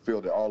ahead.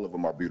 feel that all of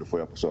them are beautiful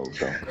episodes,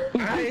 though.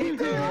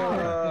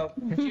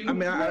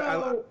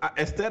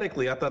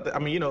 Aesthetically, I thought that. I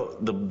mean,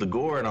 the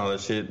gore and all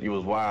that shit, it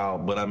was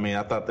wild. But I mean,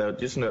 I thought that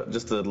just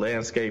the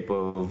landscape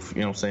of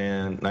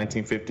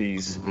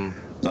 1950s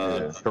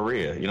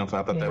Korea. I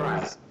thought that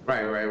was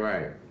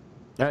Right.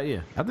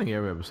 Yeah, I think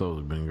every episode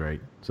has been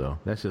great. So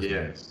that's just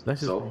that's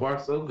just so far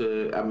so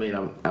good. I mean,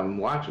 I'm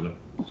watching them.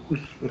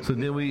 So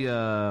then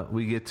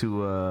we get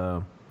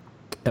to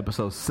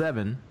episode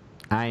 7,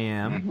 I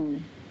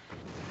Am.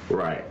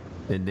 Right.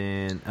 And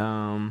then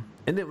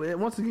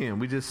once again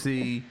we just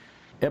see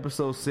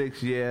episode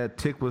 6. Yeah,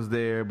 Tick was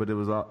there, but it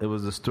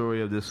was the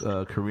story of this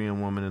Korean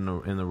woman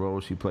in the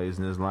role she plays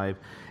in his life.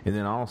 And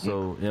then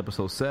also in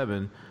episode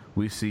 7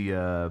 we see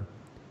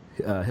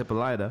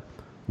Hippolyta,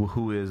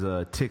 who is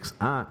Tick's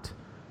aunt,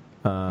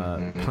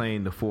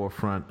 playing the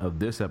forefront of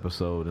this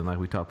episode. And like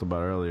we talked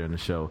about earlier in the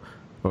show,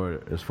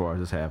 or as far as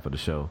this half of the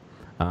show,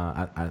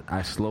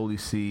 I slowly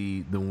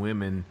see the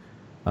women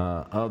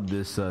of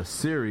this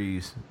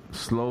series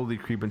slowly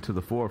creeping to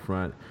the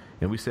forefront.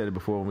 And we said it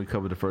before when we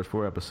covered the first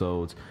 4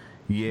 episodes.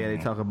 Yeah, they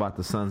talk about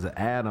the sons of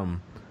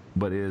Adam,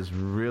 but it is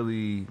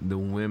really the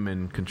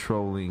women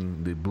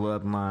controlling the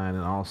bloodline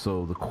and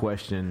also the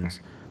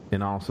questions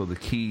and also the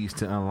keys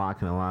to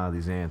unlocking a lot of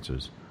these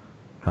answers.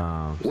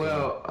 I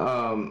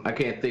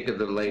can't think of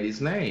the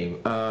lady's name.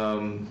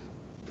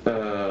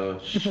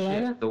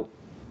 Hippolyta?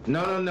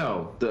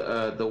 No.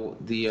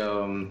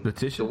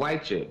 Letitia? The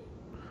white chick.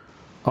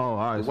 Oh,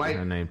 I always forget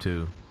her name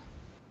too.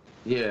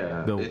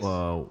 Yeah.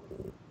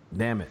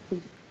 Damn it.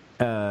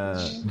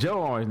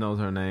 Joe always knows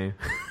her name.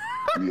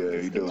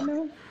 Yeah, he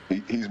does.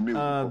 He's mute.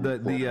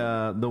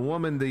 The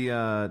woman,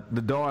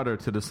 the daughter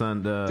to the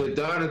son. The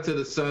daughter to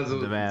the sons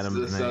of Adam.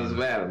 The sons of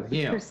Adam.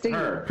 Yeah.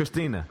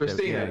 Christina. That's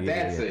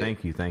it.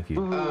 Thank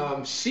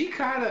you. She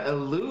kind of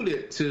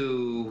alluded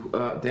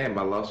to. Damn,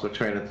 I lost my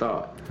train of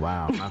thought.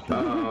 Wow.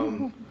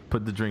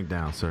 Put the drink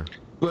down, sir.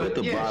 Put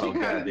the bottle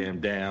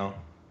goddamn down.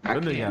 That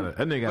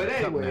nigga got a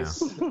cup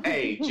now.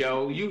 Hey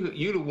Joe,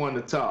 you the one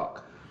to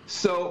talk.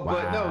 So,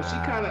 but no, she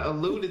kind of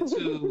alluded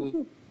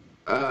to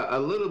a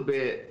little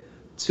bit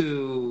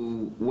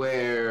to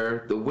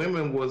where the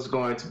women was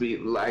going to be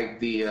like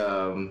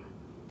the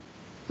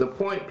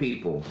point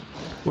people.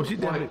 Well, she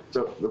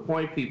the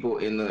point people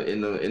in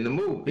the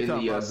movie in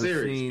the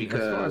series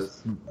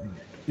because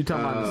you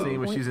talking about the scene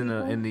where she's in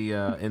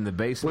the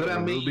basement. What I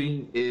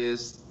mean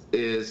is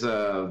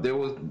they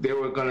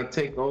were going to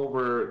take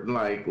over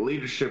like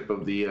leadership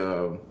of the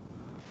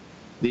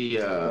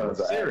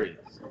series.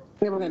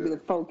 They were going to be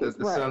the focus.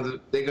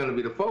 They're going to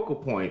be the focal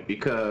point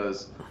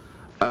because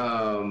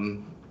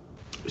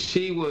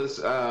she was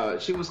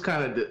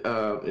kind of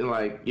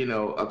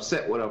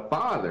upset with her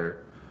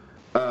father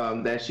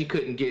that she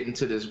couldn't get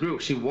into this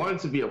group. She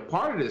wanted to be a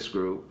part of this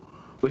group,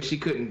 but she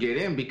couldn't get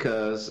in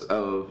because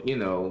of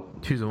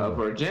of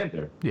her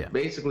gender. Yeah,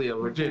 basically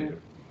of her gender.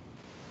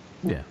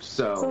 Yeah.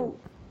 So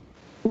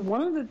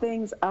one of the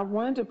things I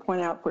wanted to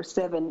point out for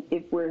 7,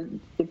 if we're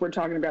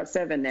talking about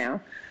 7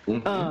 now,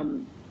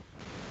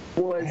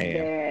 was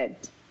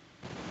that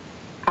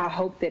I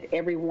hope that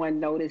everyone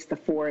noticed the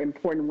 4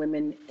 important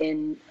women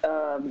in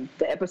the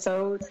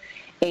episode,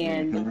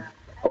 and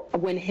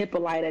when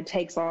Hippolyta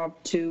takes off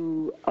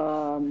to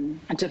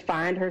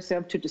find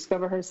herself, to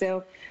discover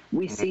herself,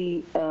 we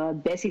see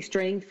Bessie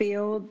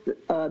Stringfield,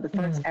 the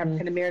first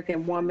African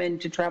American woman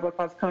to travel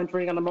across the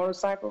country on a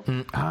motorcycle.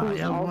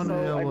 Yeah, one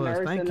of that was.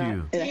 Thank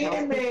you.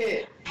 Damn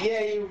it!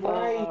 Yeah, you're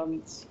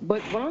right.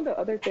 But one of the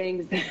other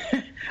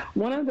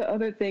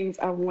things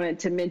I wanted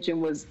to mention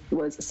was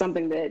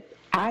something that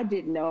I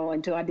didn't know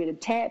until I did a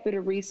tad bit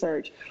of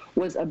research,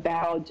 was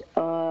about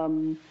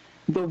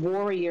the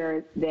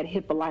warrior that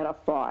Hippolyta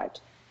fought.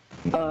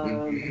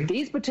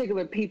 These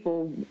particular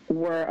people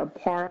were a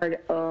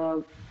part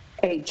of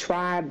a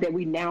tribe that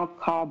we now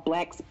call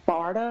Black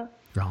Sparta,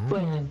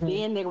 but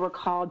then they were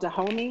called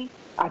Dahomey.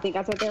 I think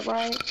I said that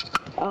right.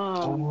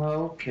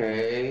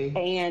 Okay.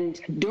 And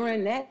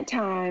during that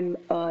time,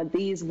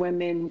 these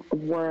women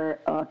were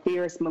a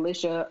fierce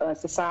militia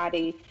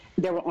society.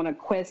 They were on a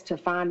quest to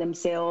find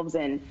themselves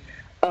and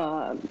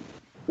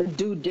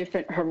do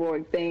different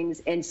heroic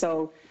things. And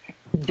so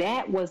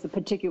that was the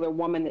particular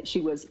woman that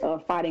she was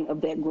fighting of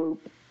that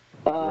group,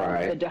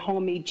 the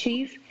Dahomey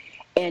chief.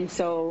 And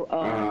so,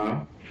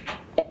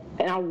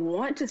 and I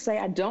want to say,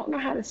 I don't know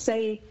how to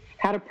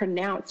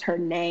pronounce her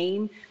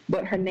name,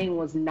 but her name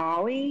was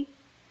Nawi,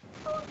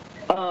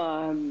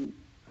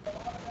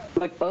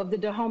 like of the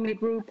Dahomey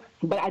group.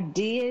 But I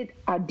did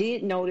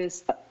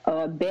notice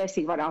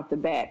Bessie right off the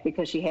bat,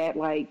 because she had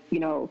the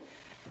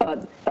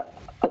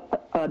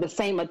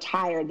same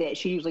attire that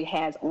she usually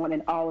has on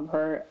in all of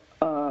her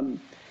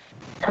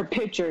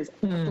pictures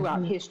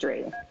throughout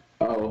history.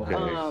 Oh,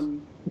 okay.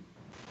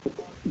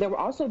 There were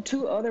also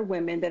two other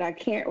women that I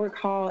can't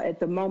recall at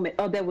the moment.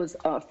 Oh, there was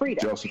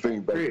Frida.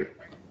 Josephine Baker.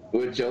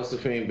 With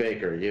Josephine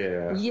Baker,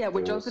 yeah. Yeah,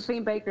 with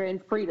Josephine Baker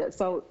and Frida.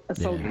 So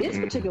this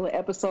particular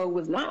episode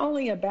was not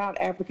only about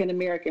African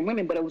American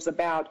women, but it was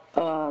about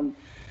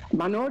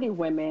minority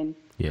women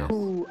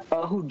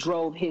who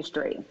drove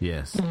history.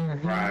 Yes.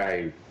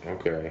 Right.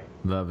 Okay.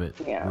 Love it.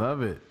 Yeah.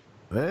 Love it.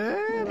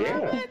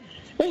 Yeah.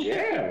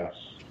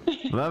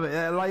 Love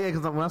it.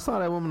 Because when I saw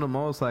that woman on the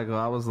motorcycle,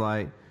 I was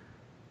like,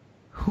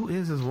 who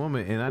is this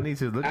woman? And I need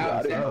to look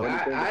at this up.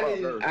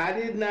 I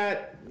did not.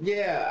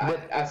 Yeah,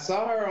 I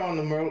saw her on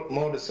the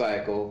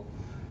motorcycle,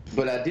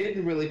 but I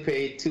didn't really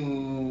pay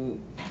too.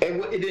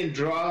 It didn't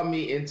draw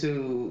me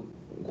into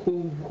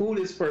who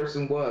this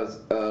person was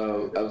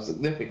of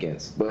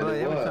significance. But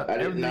it was. I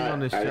did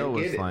not. I didn't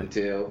get it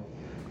until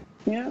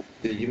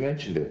you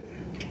mentioned it.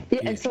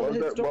 Yeah, and so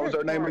what was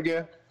her name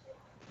again?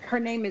 Her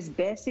name is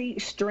Bessie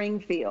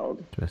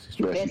Stringfield.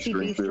 Bessie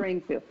B.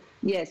 Stringfield.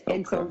 Yes,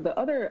 and so the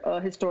other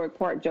historic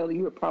part, Joe, that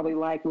you would probably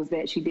like, was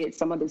that she did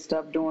some of the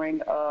stuff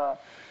during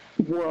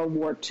World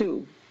War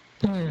II.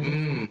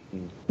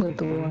 With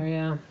the war,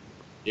 yeah.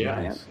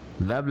 Yeah. Nice.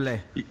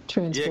 Lovely.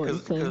 Because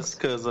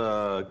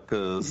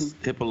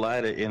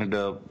Hippolyta ended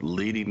up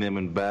leading them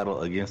in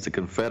battle against the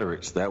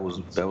Confederates. That was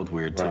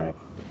weird too. Right.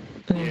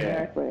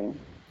 Exactly.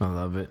 I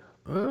love it.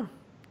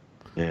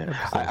 Yeah,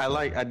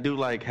 I do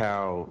like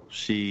how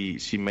she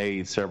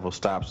made several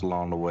stops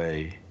along the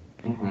way,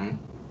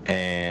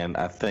 and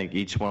I think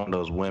each one of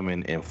those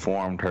women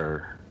informed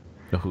her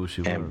of who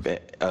she was,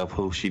 of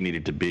who she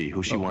needed to be,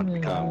 who she wanted to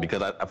become.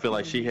 Because I feel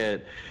like she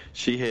had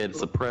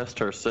suppressed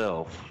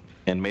herself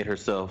and made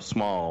herself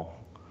small.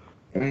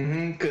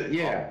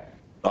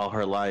 All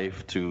her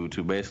life to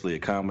basically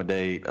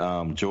accommodate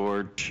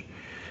George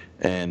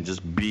and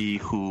just be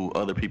who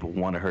other people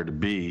wanted her to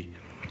be.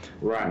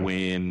 Right.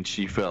 When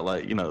she felt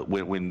like,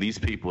 when these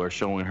people are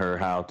showing her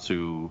how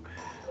to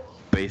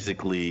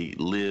basically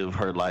live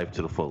her life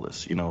to the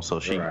fullest, so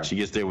she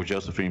gets there with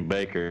Josephine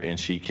Baker and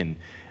she can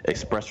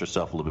express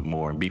herself a little bit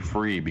more and be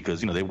free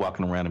because, they're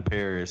walking around in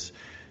Paris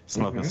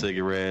smoking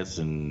cigarettes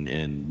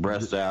and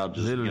breasts out,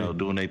 just,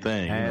 doing their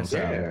thing.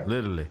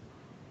 Literally.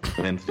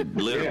 And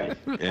literally.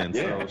 And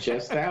so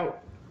chest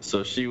out.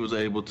 So she was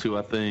able to,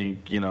 I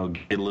think, get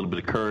a little bit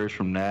of courage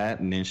from that,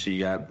 and then she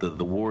got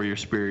the warrior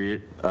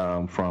spirit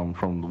from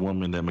the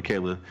woman that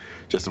Michaela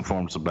just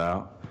informed us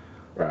about.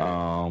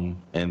 Right.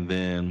 And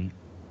then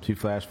she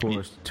flash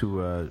forwards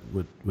to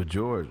with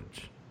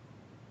George.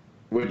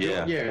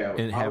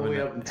 And having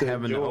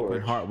an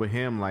open heart with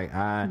him,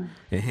 and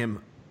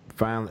him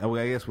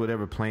finally, I guess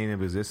whatever plane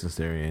of existence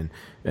they're in,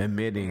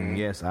 admitting,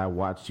 yes, I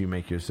watched you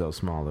make yourself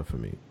smaller for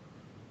me.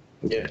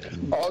 Yeah.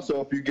 Also,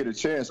 if you get a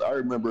chance, I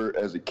remember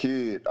as a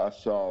kid, I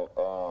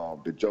saw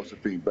the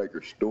Josephine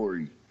Baker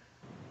story.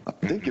 I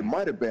think it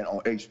might have been on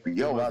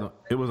HBO.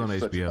 It was on HBO.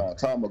 Such a long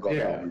time ago.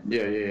 Yeah.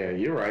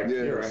 You're right.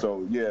 Yeah. You're right.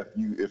 So if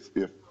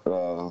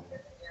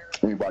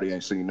anybody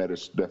ain't seen that,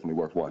 it's definitely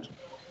worth watching.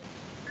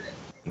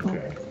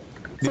 Okay.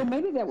 So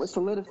maybe that would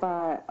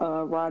solidify,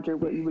 Roger,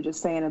 what you were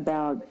just saying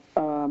about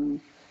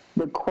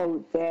the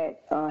quote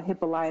that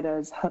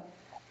Hippolyta's her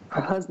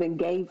husband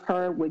gave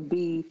her would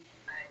be.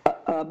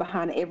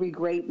 Behind every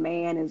great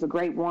man is a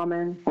great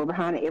woman, or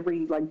behind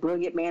every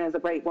brilliant man is a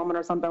great woman,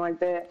 or something like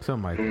that.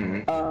 Something like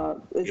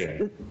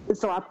that.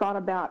 So I thought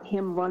about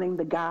him running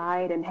the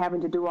guide and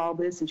having to do all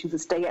this, and she's a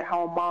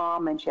stay-at-home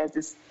mom, and she has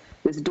this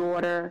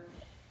daughter,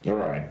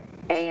 Right.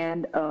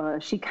 And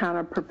she kind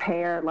of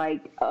prepared,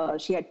 like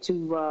she had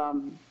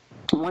to,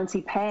 once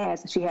he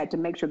passed, she had to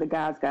make sure the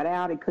guys got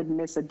out and couldn't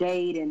miss a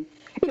date and,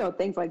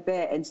 things like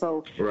that. And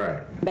so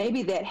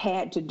maybe that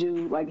had to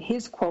do, like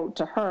his quote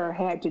to her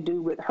had to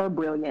do with her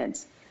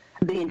brilliance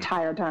the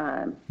entire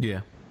time.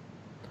 Yeah.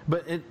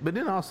 But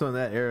then also in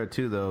that era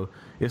too, though,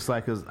 it's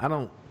like, because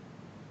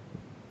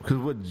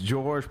what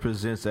George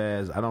presents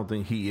as, I don't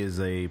think he is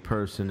a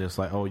person that's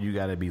like, oh, you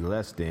got to be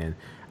less than.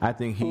 I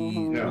think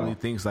he really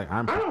thinks like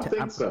I don't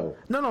think so.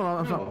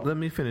 No. Let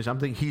me finish. I'm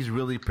thinking he's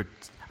really,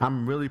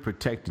 I'm really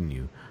protecting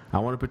you. I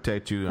want to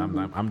protect you.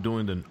 I'm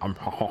doing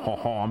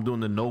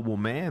the noble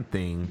man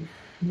thing,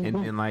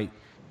 and like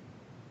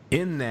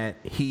in that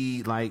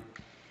he like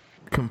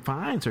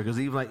confines her, because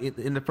even like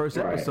in the first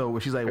episode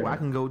where she's like, well, I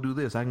can go do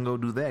this, I can go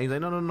do that. He's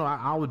like, no,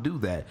 I would do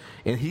that,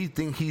 and he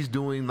think he's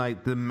doing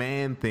like the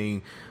man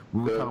thing.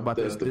 We were talking about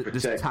this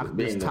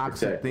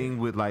toxic thing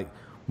with like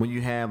when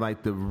you have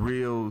like the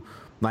real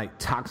like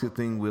toxic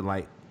thing with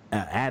like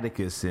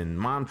Atticus and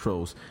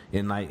Montrose,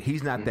 and like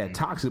he's not that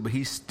toxic, but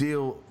he's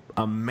still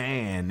a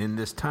man in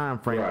this time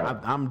frame.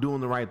 I'm doing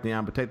the right thing.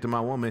 I'm protecting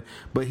my woman,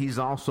 but he's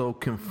also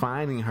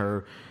confining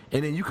her.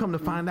 And then you come to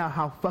find out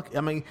how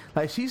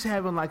like she's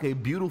having like a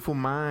beautiful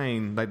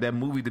mind, like that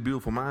movie, The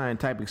Beautiful Mind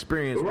type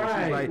experience.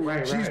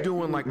 She's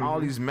doing like all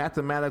these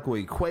mathematical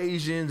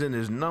equations, and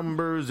there's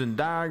numbers and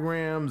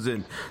diagrams,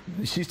 and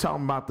she's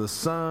talking about the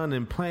sun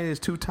and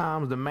planets 2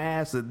 times the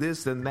mass of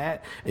this and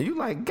that. And you're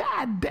like,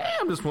 God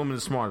damn, this woman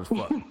is smart as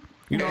fuck.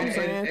 You know what I'm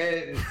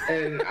saying?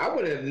 And I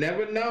would have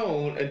never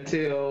known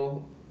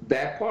until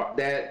that part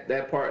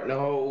in the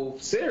whole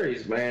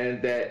series,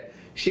 man, that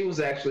she was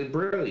actually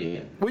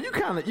brilliant. Well, you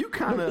kind of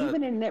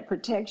even in that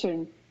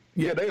protection.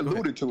 Yeah, they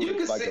alluded to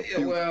it. Like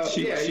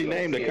she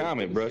named the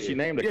comment, bro. She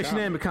named the comment. She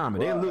named the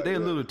comment. They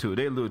alluded to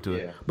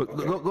it. But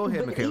go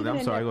ahead, Michaela.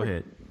 I'm sorry. Go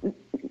ahead.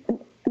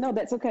 No,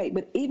 that's okay.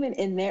 But even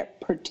in that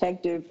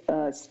protective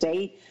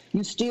state,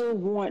 you still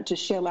want to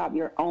shell out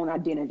your own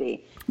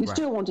identity. You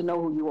still want to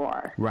know who you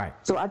are. Right.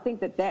 So I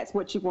think that's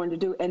what you wanted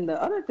to do. And the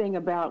other thing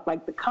about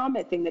like the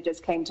comment thing that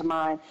just came to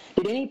mind,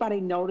 did anybody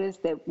notice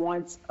that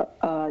once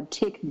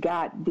Tick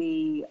got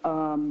the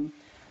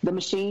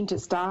machine to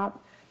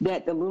stop,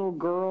 that the little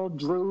girl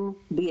drew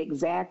the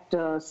exact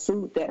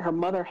suit that her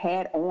mother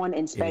had on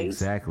in space?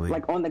 Exactly.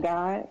 Like on the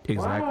guide?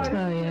 Exactly.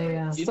 Oh,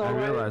 yeah. So I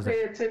realized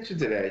pay attention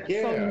to that.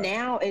 Yeah. So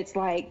now it's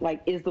like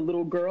is the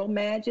little girl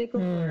magic,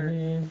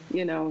 or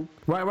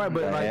Right.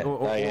 But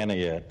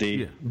Diana,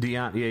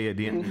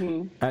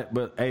 Diana.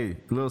 But hey,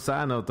 little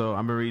side note though,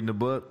 I've been reading the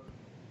book.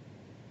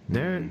 They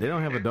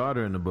don't have a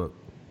daughter in the book.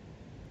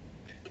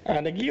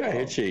 Nigga, you out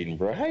here cheating,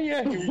 bro. How you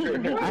out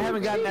here? I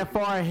haven't gotten that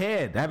far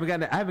ahead.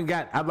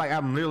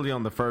 I'm literally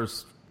on the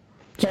first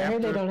chapter. I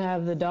heard they don't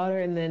have the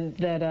daughter, and then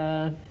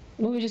that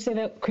what would you say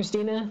that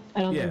Christina?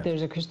 I don't think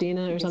there's a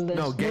Christina or something.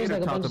 No, Gator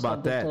like talked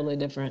about that. Totally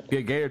different.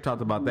 Yeah, Gator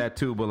talked about that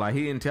too, but like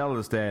he didn't tell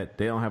us that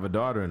they don't have a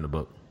daughter in the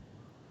book.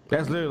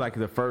 That's literally like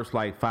the first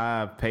like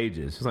 5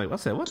 pages. It's like I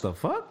said, what the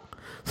fuck?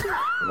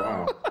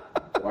 Wow.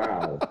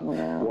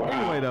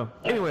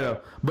 Anyway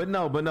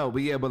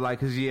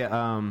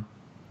though,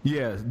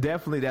 yeah,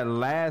 definitely that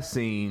last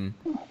scene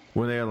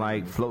when they're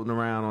like floating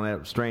around on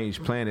that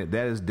strange planet,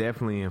 that is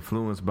definitely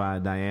influenced by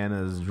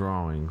Diana's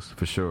drawings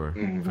for sure.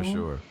 For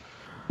sure.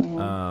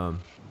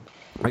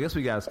 I guess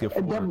we gotta skip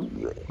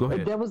forward. Go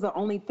ahead. That was the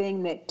only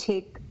thing that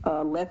Tick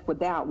left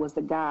without was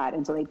the guide,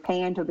 and so they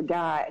panned to the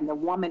guide, and the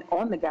woman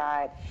on the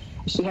guide,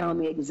 she had on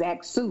the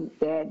exact suit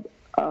that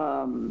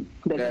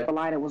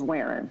Hippolyta was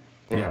wearing.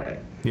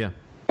 Yeah.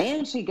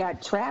 And she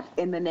got trapped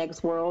in the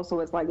next world,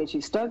 so it's like, is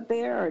she stuck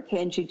there, or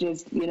can she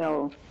just,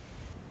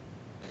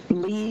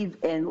 leave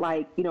and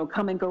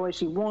come and go as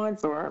she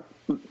wants, or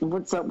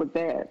what's up with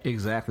that?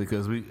 Exactly,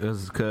 because we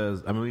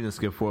didn't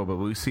skip forward, but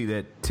we see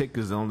that Tick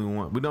is the only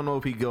one. We don't know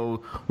if he goes.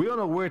 We don't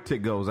know where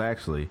Tick goes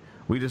actually.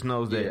 We just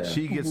know that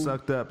she gets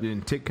sucked up,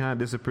 and Tick kind of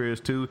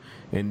disappears too,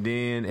 and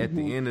then at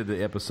the end of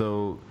the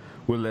episode,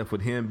 we're left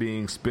with him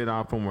being spit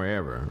off from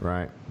wherever.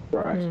 Right.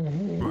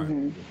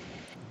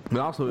 But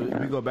also, if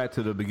we go back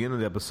to the beginning of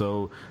the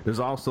episode, there's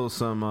also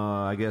some,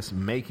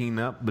 making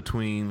up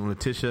between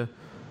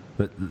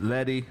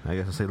Letty,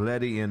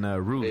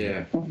 and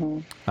Ruby.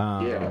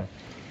 Yeah.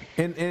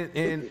 And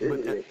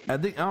but I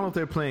don't know if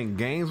they're playing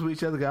games with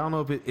each other. I don't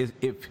know if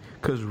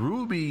because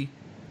Ruby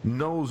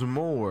knows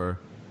more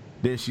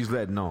than she's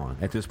letting on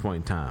at this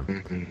point in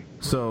time.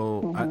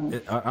 So I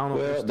don't know.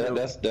 Well,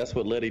 that's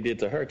what Letty did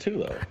to her too,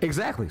 though.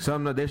 Exactly. So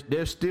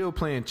they're still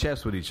playing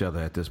chess with each other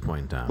at this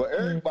point in time. But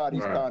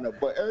everybody's kind of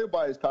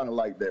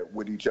like that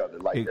with each other.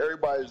 Like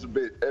everybody's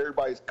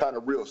kind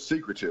of real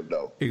secretive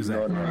though.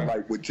 Exactly. You know what I mean?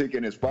 Like with Tick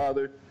and his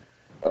father.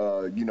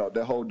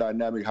 That whole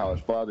dynamic, how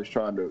his father's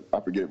trying to,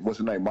 I forget, what's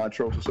his name,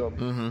 Montrose or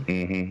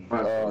something?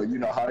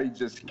 How he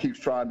just keeps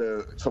trying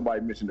to, somebody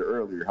mentioned it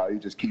earlier, how he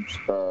just keeps,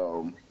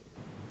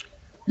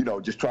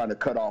 just trying to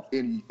cut off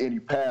any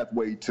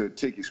pathway to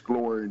Tick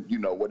exploring,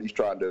 what he's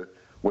trying to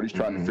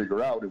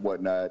figure out and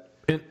whatnot.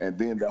 And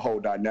then the whole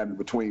dynamic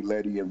between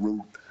Letty and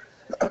Ruth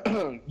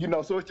you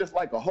know, so it's just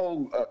like a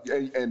whole,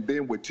 and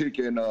then with Tick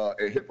and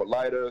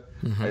Hippolyta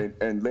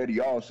and Letty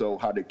also,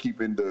 how they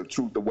keeping the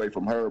truth away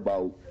from her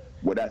about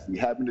what actually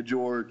happened to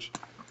George.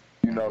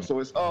 You know, so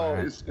it's all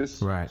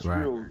it's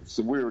real,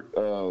 some weird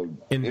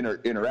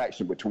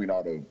interaction between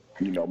all the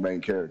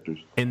main characters.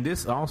 And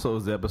this also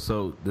is the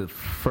episode, the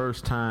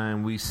first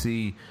time we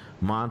see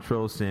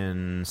Montrose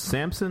and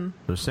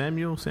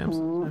Samuel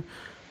Samson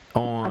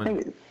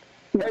on.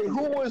 Hey,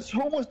 who was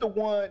the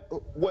one?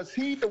 Was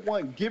he the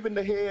one giving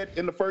the head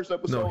in the first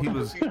episode? No,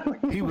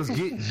 he was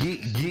getting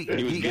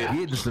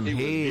some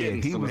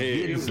head. He was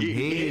getting some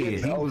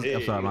head.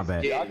 I'm sorry, my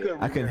bad. Yeah,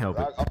 I couldn't help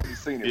it. I've only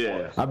seen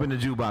it. I've been in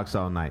the jukebox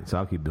all night, so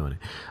I'll keep doing it.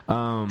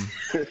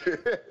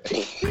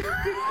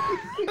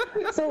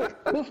 So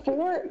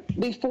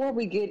before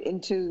we get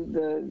into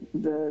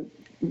the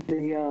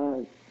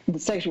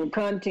sexual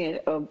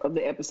content of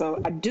the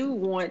episode, I do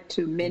want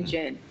to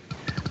mention.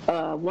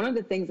 One of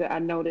the things that I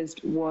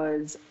noticed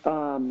was,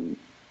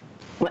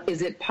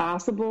 is it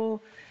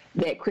possible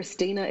that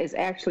Christina is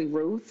actually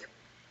Ruth?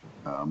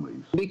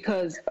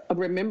 Because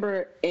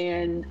remember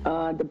in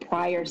the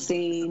prior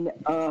scene,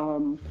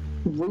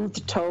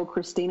 Ruth told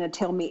Christina,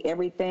 "Tell me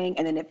everything,"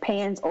 and then it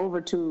pans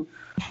over to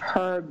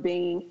her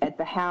being at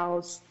the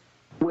house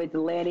with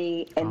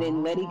Letty, and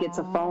then Letty gets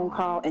a phone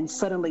call, and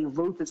suddenly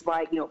Ruth is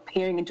like,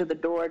 peering into the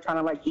door, trying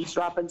to like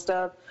eavesdrop and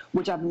stuff,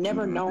 which I've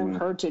never known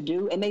her to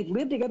do. And they've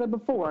lived together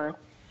before,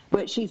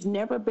 but she's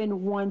never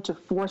been one to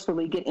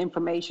forcefully get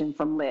information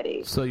from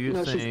Letty. So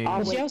you're saying...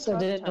 But she also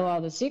didn't know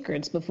all the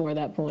secrets before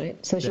that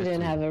point, so she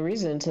didn't have a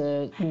reason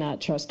to not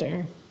trust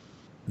her.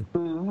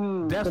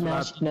 Mm-hmm. But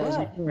now she knows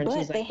more, and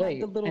she's like,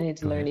 wait, I need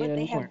to learn even more. But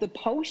they have the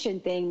potion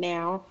thing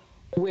now,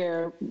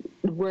 where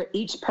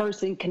each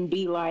person can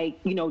be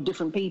like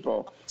different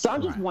people. So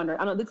I'm just wondering.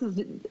 I know this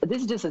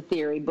is just a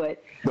theory,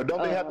 but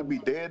don't they have to be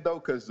dead though?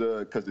 Because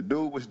the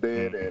dude was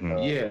dead, and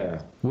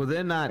well,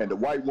 they're not. And the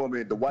white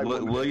woman.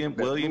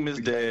 William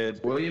is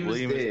dead. William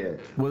is dead.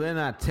 Well, they're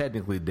not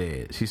technically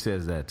dead. She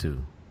says that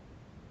too.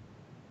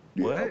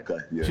 Yeah, what? Okay.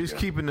 Yeah, She's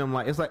keeping them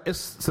it's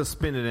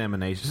suspended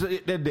animation. So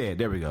they're dead.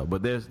 There we go.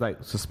 But there's like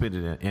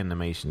suspended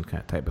animation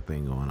type of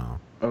thing going on.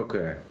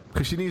 Okay.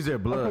 Because she needs their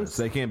blood,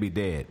 so they can't be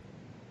dead.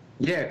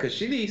 Yeah, because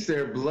she needs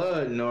their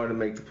blood in order to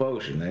make the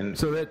potion, and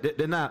so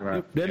they're not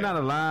not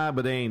alive,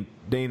 but they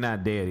ain't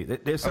not dead.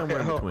 They're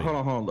somewhere in between.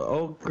 Hold on. The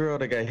old girl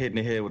that got hit in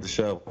the head with the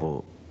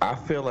shovel. I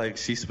feel like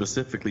she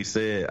specifically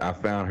said, "I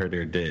found her.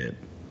 They're dead."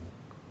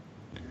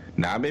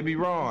 Now I may be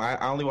wrong. I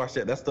only watched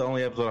that. That's the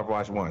only episode I've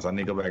watched once. I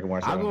need to go back and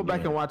watch. I'll go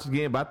back and watch it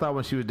again. But I thought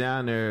when she was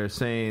down there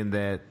saying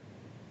that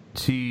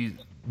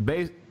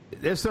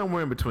they're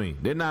somewhere in between.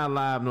 They're not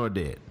alive nor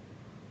dead.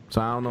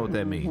 So I don't know what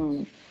that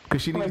means.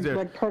 Because she needs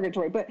their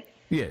purgatory, but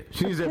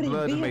she needs their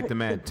blood to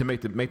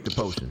make the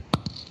potion.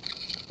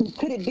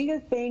 Could it be a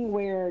thing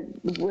where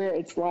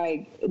it's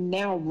like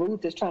now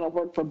Ruth is trying to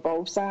work for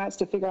both sides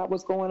to figure out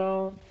what's going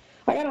on?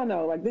 Like, I don't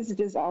know. Like, this is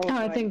just all.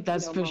 I think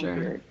that's for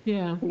sure.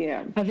 Yeah.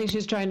 I think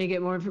she's trying to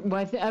get more. Well,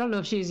 I don't know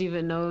if she's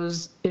even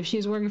knows if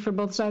she's working for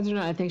both sides or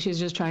not. I think she's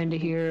just trying to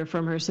hear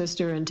from her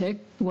sister and Tick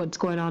what's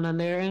going on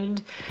their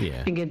end,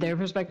 and get their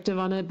perspective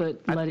on it.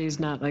 But Letty's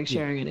not like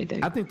sharing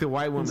anything. I think the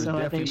white woman. So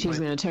I think she's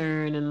going to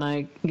turn and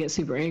like get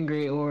super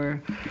angry,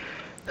 or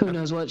who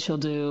knows what she'll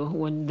do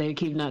when they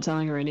keep not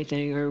telling her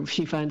anything, or if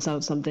she finds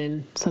out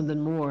something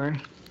more.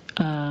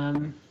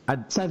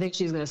 So I think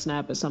she's going to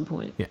snap at some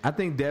point. Yeah, I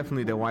think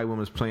definitely the white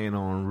woman's playing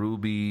on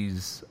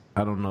Ruby's,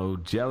 I don't know,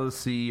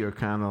 jealousy or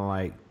kind of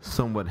like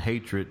somewhat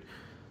hatred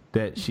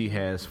that she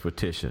has for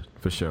Tisha,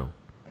 for sure.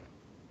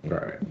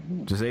 Right.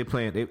 Just they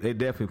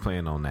definitely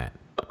playing on that.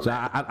 So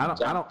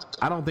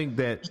I don't think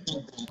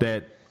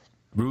that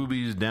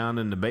Ruby's down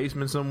in the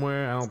basement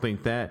somewhere. I don't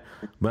think that,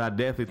 but I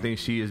definitely think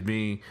she is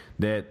being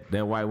that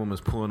white woman's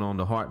pulling on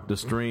the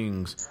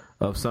strings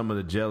of some of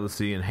the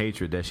jealousy and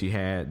hatred that she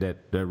had that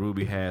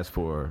Ruby has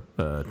for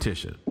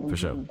Tisha, for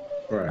sure.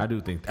 Right. I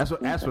do think that's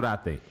what I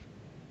think.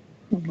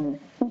 Mm-hmm.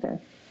 Okay.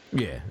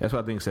 Yeah, that's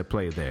what I think is at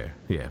play there.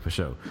 Yeah, for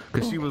sure.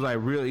 Because she was like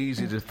real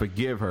easy to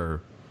forgive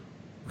her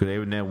because they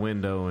were in that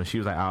window, and she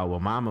was like, "Oh well,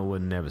 Mama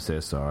would never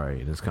say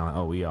sorry." And it's kind of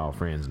like, "Oh, we all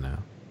friends now."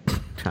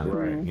 Kind of,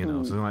 right.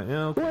 So like,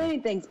 okay. Well,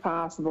 anything's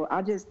possible.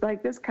 I just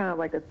like this kind of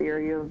like a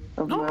theory of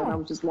mine. I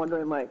was just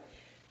wondering, like,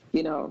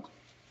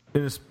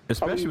 And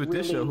especially with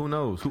this show, who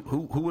knows?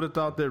 Who would have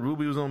thought that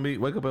Ruby was gonna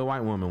wake up a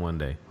white woman one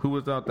day? Who would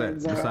have thought that?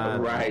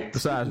 Exactly.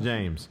 Besides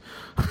James.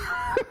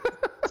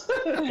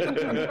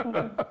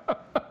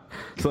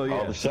 So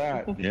the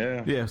shot,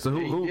 yeah. So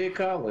who did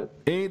call it?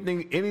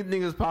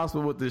 Anything is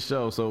possible with this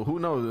show. So who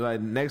knows? Like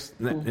in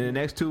the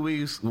next 2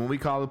 weeks, when we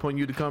call upon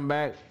you to come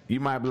back, you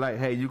might be like,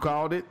 "Hey, you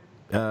called it.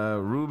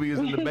 Ruby is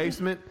in the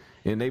basement,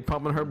 and they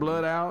pumping her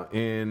blood out,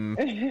 and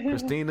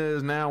Christina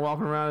is now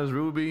walking around as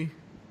Ruby."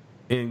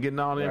 And getting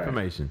all the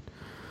information.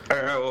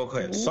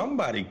 Okay,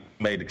 somebody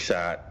made a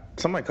shot.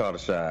 Somebody called a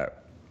shot.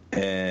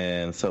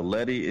 And so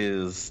Letty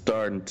is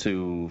starting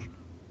to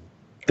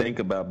think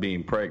about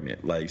being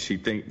pregnant. Like she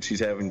thinks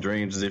she's having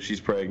dreams as if she's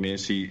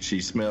pregnant. She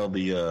smelled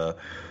the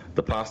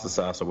the pasta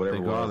sauce or whatever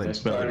it was. And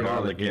smelled the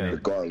garlic in it. The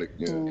garlic,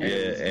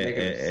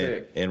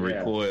 And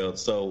recoiled.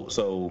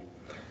 So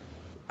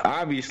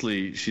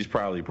obviously she's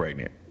probably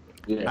pregnant.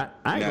 Yeah.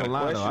 I ain't Now, gonna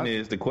lie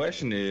though. the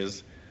question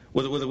is,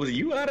 was it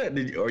you out of?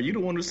 Are you the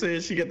one who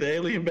said she got the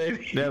alien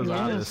baby? That was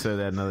I that said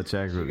that in another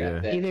chat group.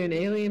 Yeah. Either an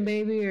alien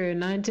baby or a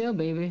nine-tailed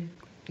baby.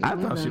 I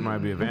thought she might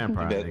be a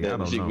vampire. I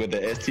don't she know. with the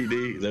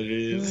STD. That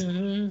is.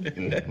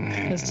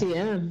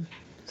 STM.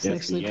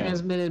 Sexually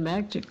transmitted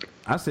magic.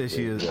 I said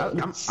she is.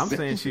 I'm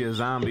saying she a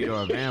zombie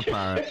or a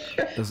vampire.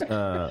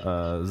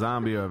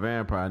 Zombie or a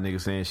vampire.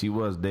 Nigga saying she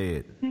was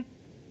dead.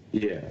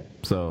 Yeah.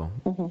 So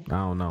I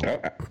don't know.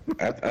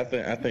 I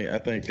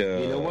think.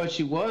 You know what?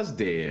 She was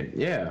dead.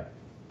 Yeah.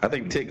 I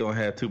think Tick gonna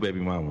have 2 baby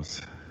mamas.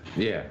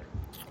 Yeah.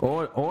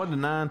 Or the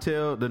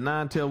nine-tailed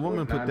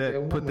woman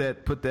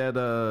put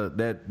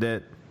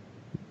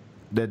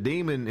that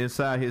demon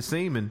inside his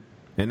semen,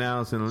 and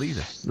now it's in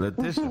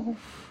Letitia.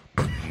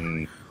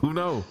 Who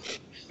knows?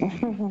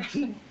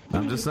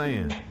 I'm just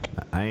saying.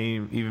 I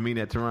ain't even mean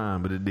that to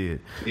rhyme, but it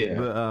did. Yeah.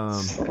 But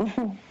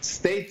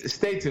stay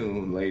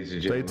tuned, ladies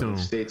and gentlemen.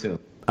 Stay tuned.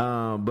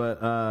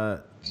 But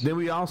then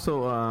we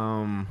also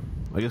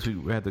I guess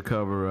we had to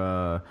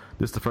cover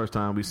this is the first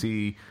time we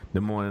see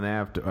the morning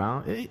after.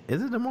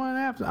 Is it the morning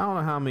after? I don't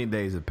know how many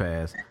days have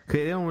passed.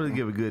 They don't really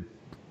give a good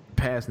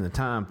passing the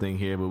time thing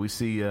here, but we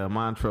see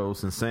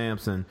Montrose and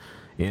Samson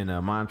in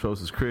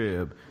Montrose's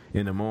crib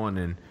in the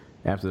morning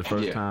after the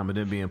first time, and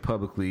then being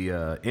publicly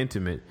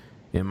intimate,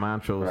 and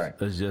Montrose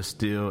is just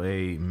still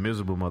a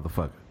miserable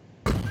motherfucker.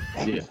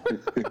 Yeah.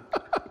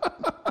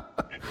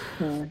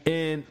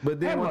 But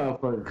then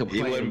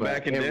he wasn't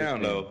backing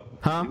down though.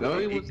 Huh? No,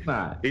 he was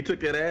not. He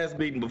took that ass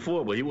beating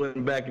before, but he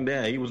wasn't backing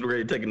down. He was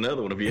ready to take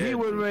another one if he had. He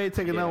wasn't ready to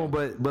take another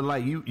one, but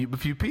like you,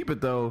 if you peep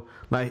it though,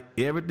 like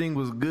everything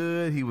was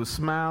good. He was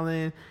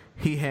smiling.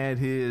 He had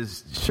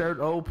his shirt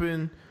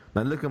open.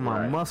 Like, look at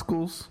my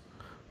muscles.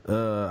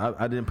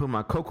 I didn't put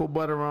my cocoa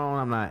butter on.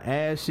 I'm not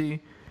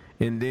ashy.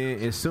 And then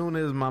as soon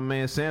as my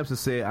man Samson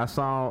said, I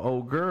saw an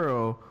old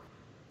girl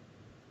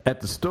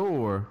at the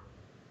store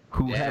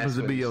who happens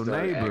to be your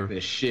neighbor.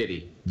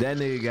 Shitty. That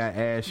nigga got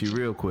ashy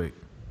real quick.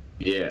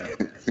 Yeah.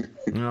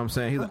 You know what I'm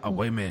saying? He's like, oh,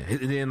 wait a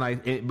minute. And then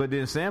but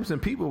then Samson,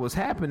 people was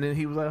happening.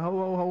 He was like,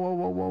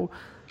 whoa.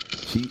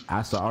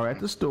 I saw her at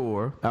the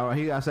store.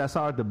 I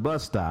saw her at the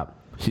bus stop.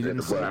 She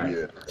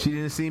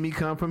didn't see me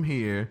come from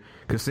here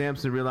because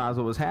Samson realized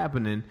what was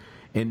happening.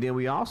 And then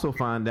we also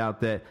find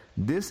out that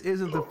this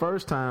isn't the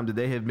first time that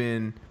they have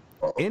been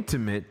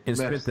intimate and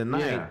spent the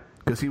night. Yeah.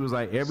 Because he was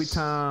like, every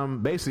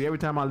time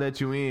I let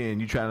you in,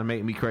 you try to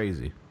make me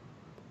crazy.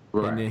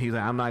 Right. And then he's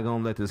like, I'm not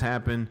going to let this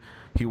happen.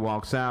 He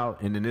walks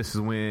out, and then this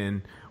is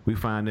when we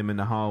find him in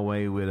the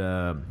hallway with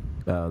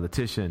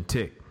Letitia and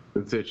Tick.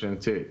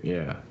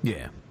 Yeah.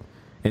 Yeah.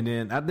 And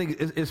then I think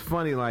it's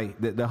funny, like,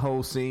 the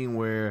whole scene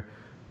where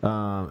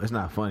it's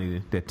not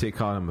funny that Tick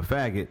called him a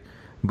faggot,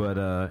 but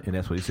and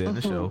that's what he said in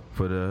the show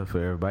for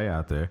everybody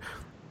out there.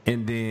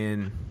 And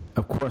then,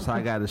 of course,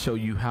 I got to show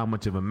you how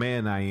much of a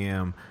man I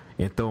am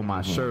and throw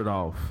my shirt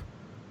off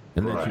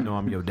and let you know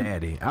I'm your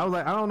daddy. I was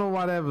like, I don't know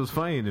why that was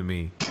funny to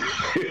me.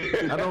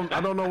 I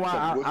don't know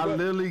why. I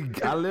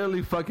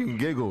literally fucking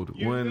giggled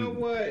when. You know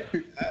what?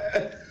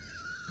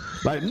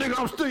 Like, nigga,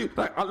 I'm still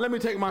like. Let me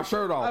take my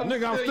shirt off.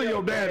 Nigga, I'm still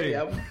your daddy.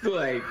 I'm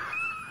like,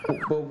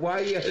 but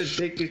why you have to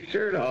take your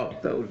shirt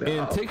off though?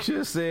 And Tick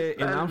just said,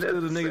 and I'm still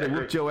the nigga that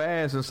whipped your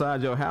ass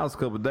inside your house a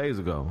couple of days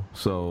ago.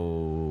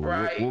 So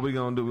what we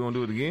gonna do? We gonna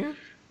do it again?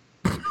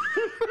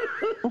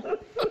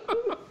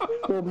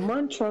 Well,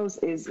 Montrose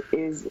is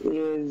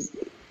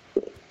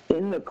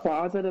in the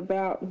closet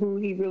about who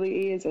he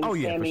really is, and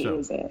Sammy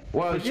isn't.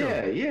 Well, we know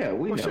that. Yeah.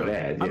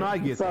 I know, I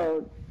get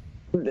that.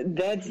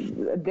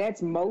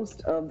 That's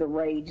most of the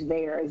rage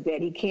there is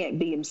that he can't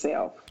be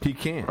himself. He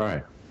can't.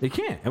 Right. He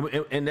can't,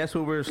 and that's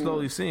what we're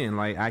slowly seeing.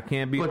 Like, I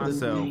can't be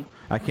myself.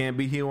 I can't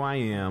be who I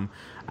am.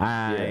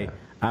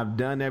 I've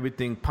done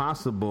everything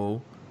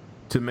possible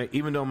to make,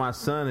 even though my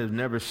son has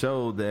never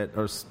showed that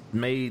or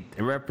made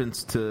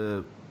reference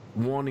to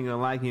wanting or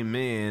liking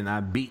men, I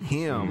beat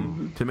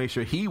him to make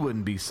sure he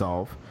wouldn't be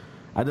soft.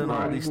 I done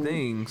all these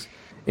things,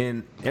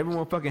 and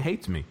everyone fucking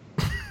hates me,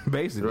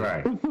 basically.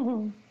 Right.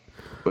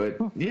 But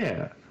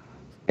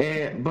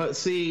but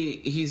see,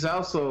 he's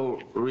also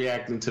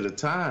reacting to the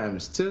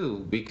times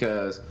too,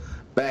 because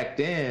back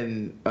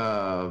then,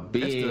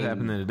 that's still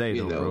happening today,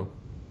 though, bro.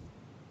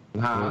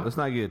 Well, let's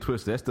not get it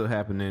twisted. That's still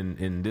happening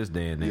in this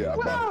day and age. Yeah,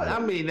 well, I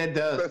mean, that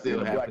does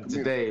still happen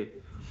today.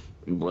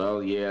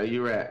 Well, yeah,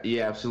 you're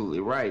absolutely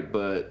right.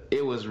 But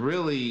it was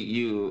really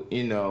you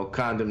know,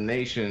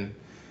 condemnation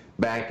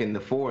back in the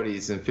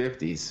 40s and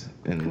 50s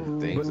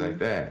and things like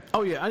that.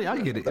 Oh yeah, I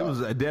get it. It was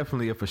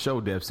definitely a for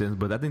show death sentence.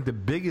 But I think the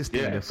biggest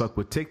thing that fucked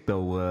with Tick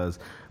though was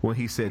when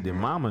he said that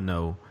Mama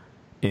know,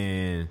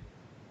 and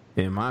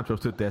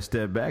Montrose took that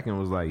step back and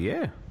was like,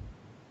 yeah,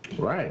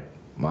 right.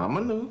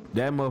 Mama knew.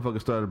 That motherfucker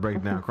started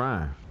breaking down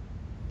crying.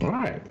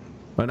 Right.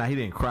 Well, now he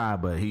didn't cry,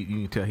 but you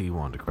can tell he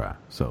wanted to cry.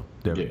 So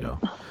there we go.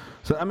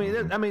 So I mean,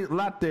 a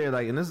lot there.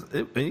 Like, and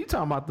you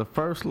talking about the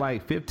first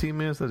like 15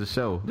 minutes of the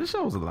show. This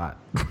show was a lot.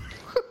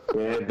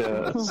 Yeah, it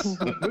does.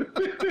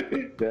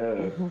 It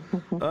does.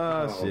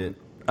 Oh shit.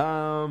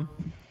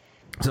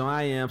 So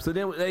I am. So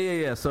then,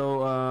 yeah.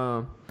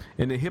 So,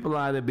 and then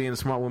Hippolyta, being the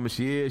smart woman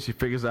she is, she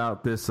figures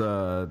out this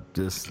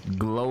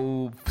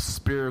globe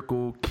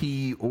spherical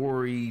key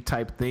Ori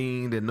type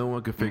thing that no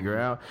one can figure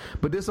out.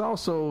 But this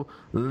also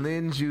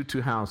lends you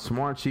to how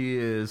smart she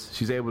is.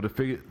 She's able to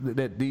figure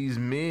that these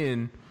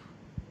men.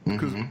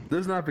 Because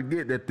let's not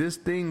forget that this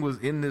thing was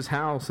in this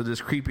house of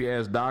this creepy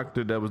ass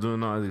doctor that was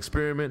doing all his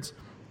experiments.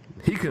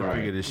 He couldn't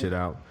figure this shit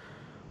out,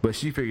 but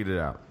she figured it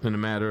out in a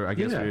matter, I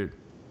guess,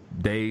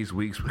 days,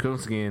 weeks.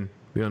 Because again,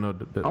 we don't know.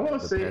 I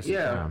want to say,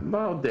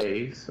 about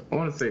days. I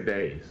want to say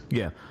days.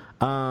 Yeah.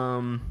 What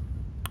am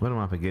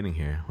I forgetting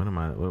here? Where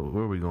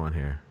are we going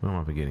here? What am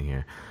I forgetting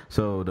here?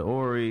 So the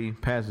Ori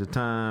passes the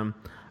time.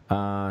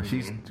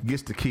 She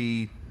gets the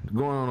key,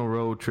 going on a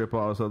road trip,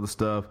 all this other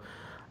stuff.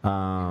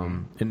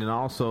 And then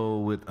also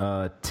with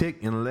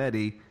Tick and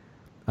Letty,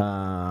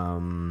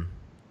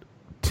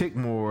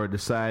 Tickmore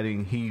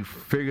deciding he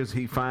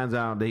finds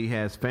out that he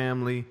has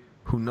family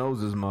who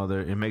knows his mother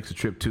and makes a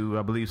trip to,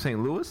 I believe,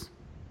 St. Louis.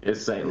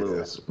 It's St.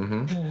 Louis.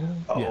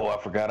 Oh, I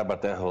forgot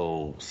about that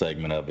whole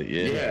segment of it.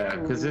 Yeah,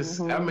 because it's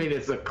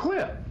a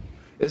clip.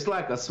 It's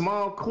like a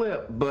small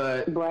clip,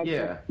 but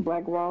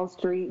Black Wall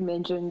Street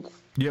mentions.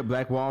 Yeah,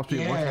 Black Wall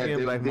Street. Once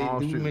again, Black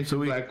Wall Street.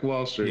 So Black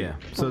Wall Street. Yeah.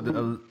 So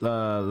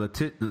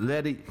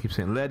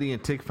Letty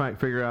and Tick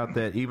figure out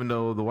that even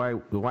though the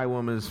white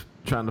woman is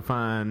trying to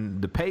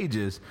find the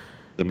pages,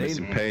 the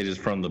missing pages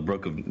from the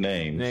Book of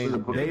Names.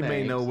 They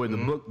may know where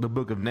the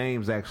Book of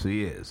Names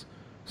actually is.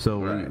 So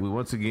we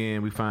once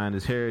again we find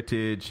his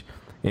heritage.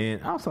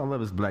 And also, I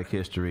love his Black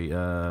history,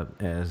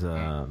 as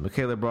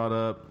Michaela brought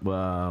up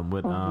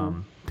with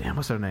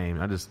what's her name?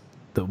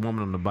 The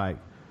woman on the bike.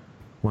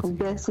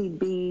 Bessie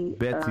B.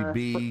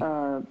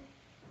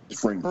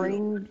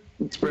 Springfield.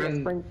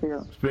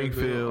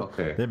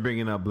 Okay. They're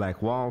bringing up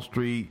Black Wall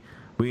Street.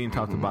 We ain't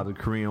talked about the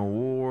Korean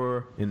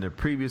War in the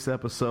previous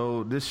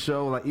episode. This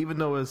show, like, even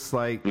though it's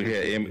like we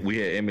had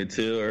Emmett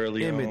Till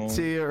early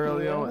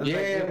on. Yeah,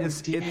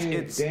 it's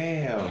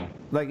damn.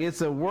 Like,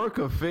 it's a work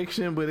of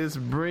fiction, but it's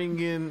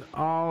bringing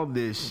all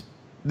this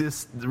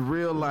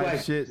real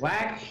life shit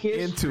Black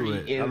into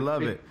it. I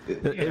love it.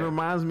 It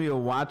reminds me of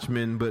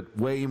Watchmen, but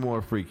way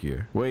more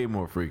freakier.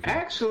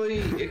 Actually,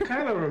 it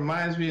kind of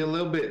reminds me a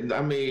little bit.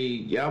 I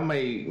mean, y'all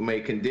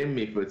may condemn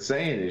me for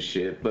saying this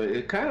shit, but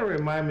it kind of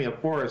reminds me of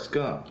Forrest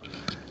Gump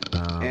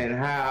and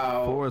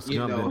how Forrest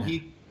Gump how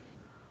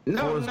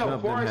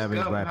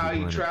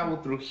he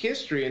traveled through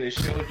history and it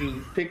showed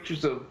you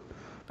pictures of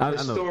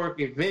historic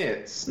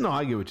events. No,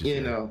 I get what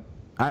you're saying.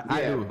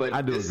 I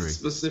do agree.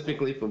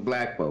 Specifically for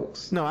Black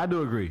folks. No, I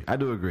do agree.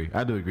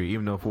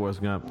 Even though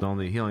Forrest Gump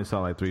he only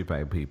saw like 3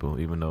 black people,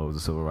 even though it was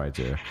a civil rights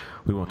era.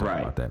 We won't talk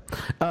about that.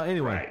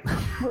 Anyway.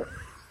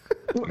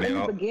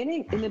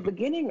 In the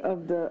beginning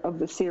of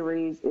the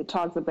series, it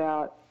talks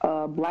about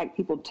Black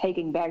people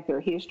taking back their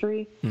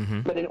history.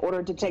 But in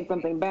order to take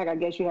something back, I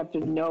guess you have to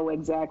know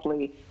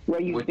exactly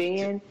where you've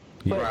been.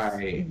 But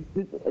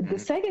the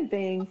second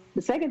thing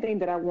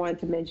that I wanted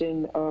to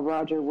mention,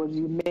 Roger, was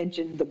you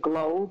mentioned the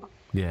globe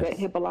that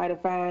Hippolyta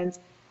finds,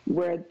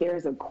 where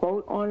there's a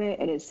quote on it,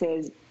 and it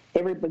says,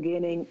 "Every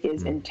beginning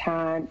is in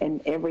time,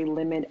 and every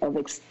limit of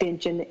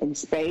extension in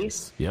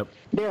space." Yep.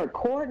 There are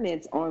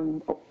coordinates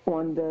on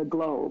the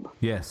globe.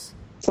 Yes.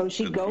 So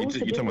she goes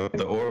to. You talking about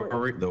the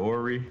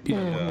Ori?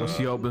 When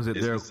she opens it,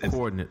 there are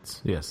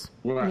coordinates. Yes.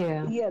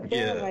 Right. Yeah,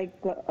 there are like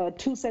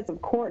 2 sets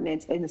of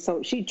coordinates, and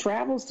so she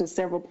travels to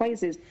several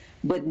places,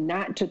 but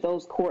not to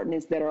those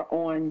coordinates that are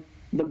on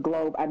the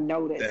globe. I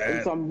noticed,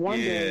 and so I'm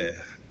wondering.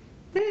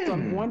 So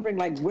I'm wondering,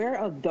 like, where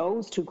are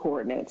those 2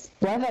 coordinates?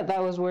 Well, I thought that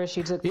was where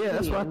she took.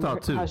 That's what I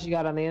thought too. How she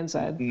got on the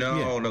inside?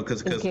 No,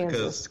 because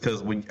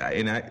when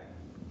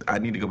I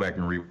need to go back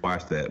and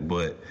rewatch that,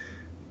 but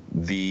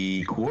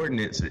the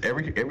coordinates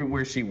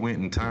everywhere she went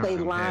in time, they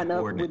line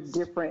up with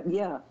different.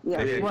 Right.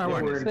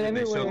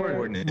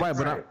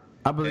 But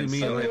I believe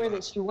me. Everywhere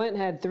that she went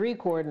had 3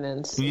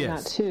 coordinates,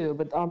 not 2.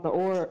 But on the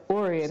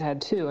Ori, it had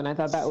 2, and I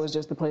thought that was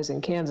just the place in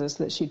Kansas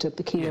that she took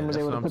the key and was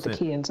able to put the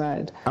key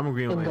inside. I'm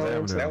agreeing with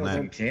Lavender. That was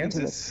in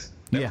Kansas.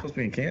 That was supposed to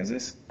be in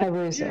Kansas. I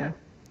believe so.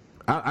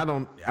 I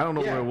don't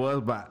know where it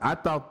was, but I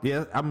thought.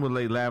 I'm gonna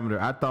lay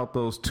Lavender. I thought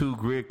those 2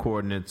 grid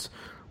coordinates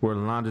were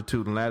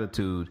longitude and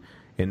latitude,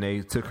 and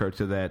they took her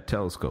to that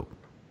telescope.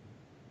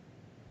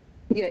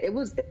 Yeah, it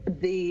was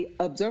the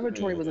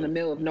observatory was in the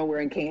middle of nowhere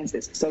in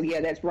Kansas. So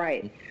yeah, that's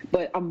right.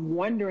 But I'm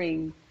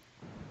wondering,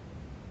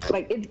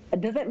 like,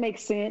 does that make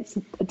sense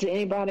to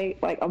anybody?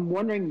 Like, I'm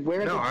wondering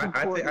where. No,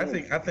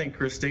 I think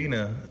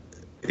Christina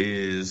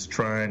is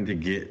trying to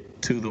get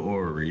to the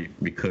Ori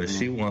because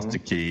she wants the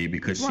key,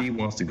 because she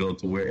wants to go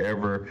to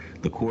wherever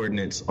the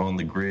coordinates on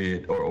the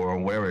grid or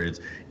wherever it's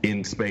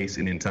in space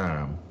and in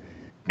time.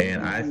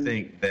 And I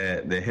think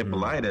that the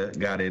Hippolyta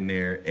got in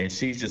there and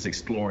she's just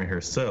exploring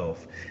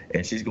herself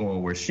and she's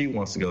going where she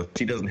wants to go.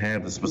 She doesn't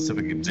have the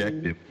specific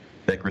objective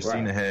that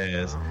Christina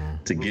has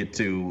to get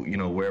to,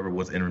 wherever it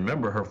was. And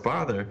remember, her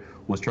father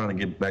was trying to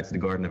get back to the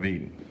Garden of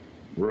Eden.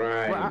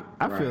 Right. Well,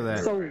 I feel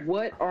that. So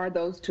what are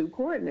those 2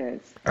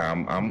 coordinates?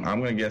 I'm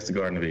going to guess the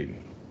Garden of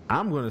Eden.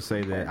 I'm going to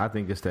say that I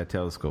think it's that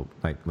telescope,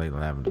 like Lady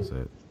Lavender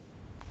said.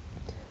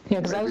 Yeah,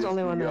 because I was the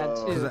only one that had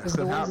 2. Because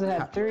the ones that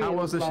had 3, how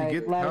else did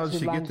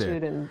she get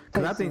there?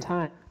 Because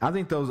I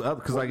think those other,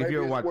 because like if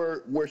you ever watch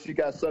where she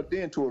got sucked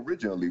into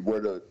originally, where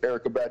the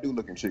Erykah Badu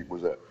looking chick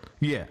was at.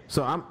 Yeah,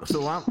 so I'm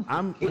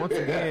once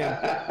again,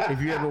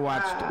 if you ever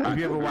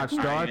watched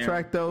Star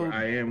Trek though,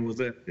 I Am was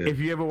that? If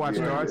you ever watched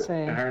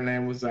her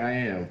name was I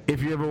Am.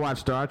 If you ever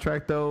watched Star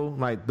Trek though,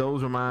 like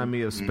those remind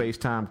me of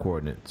space-time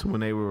coordinates when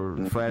they were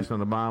flashing on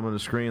the bottom of the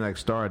screen like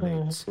star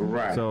dates.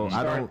 Right. So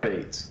star I don't.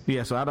 dates.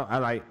 Yeah, so I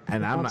like,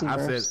 and I'm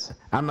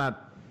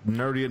not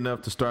nerdy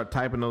enough to start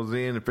typing those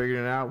in and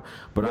figuring it out,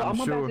 but I'm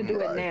sure. I'm about to do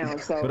it now,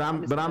 so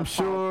but I'm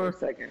sure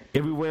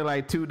if we wait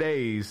like 2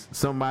 days,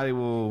 somebody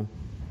will.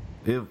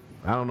 If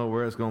I don't know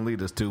where it's going to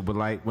lead us to, but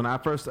like when I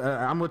first,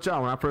 I'm with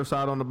y'all. When I first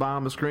saw it on the bottom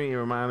of the screen, it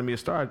reminded me of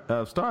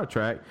Star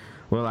Trek,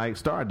 well, like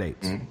star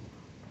dates.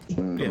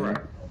 Yeah. Right.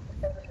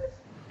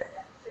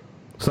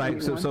 It's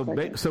like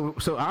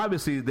so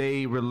obviously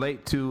they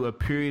relate to a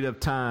period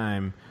of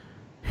time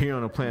here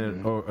on the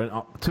planet,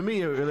 or to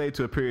me it related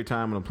to a period of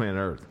time on the planet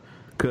Earth,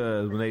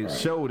 because when they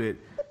showed it,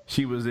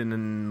 she was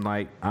in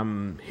like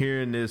I'm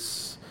here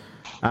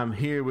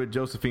with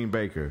Josephine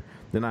Baker.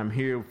 Then I'm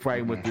here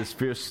fighting with this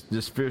fierce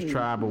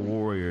tribe of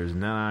warriors.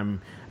 And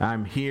then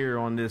I'm here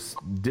on this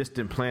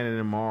distant planet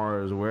in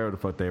Mars, or wherever the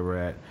fuck they were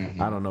at.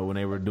 I don't know, when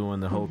they were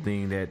doing the whole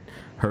thing that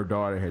her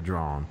daughter had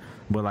drawn.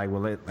 But like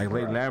Lady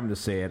Lavender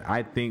said,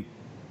 I think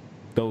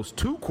those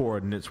 2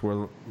 coordinates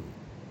were,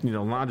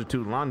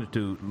 longitude and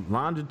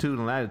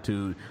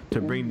latitude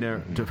to bring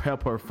to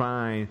help her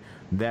find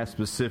that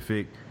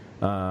specific,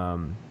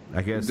 I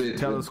guess,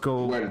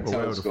 telescope where the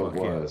telescope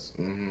was.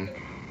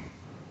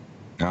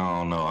 I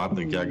don't know. I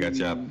think y'all got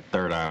y'all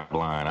third eye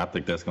blind. I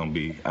think that's gonna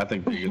be. I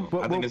think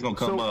it's gonna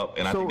come up,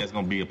 and I think that's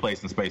gonna be a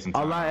place in space and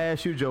time. All I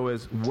ask you, Joe,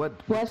 is what?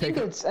 Well, I think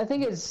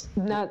it's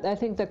not. I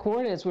think the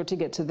coordinates were to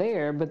get to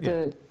there, but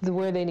the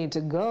where they need to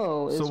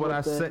go is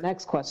what the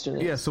next question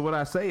is. Yeah. So what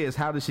I say is,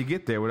 how did she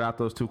get there without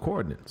those 2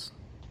 coordinates?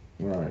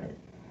 Right.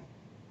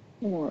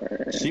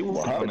 She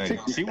went on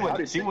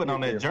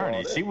that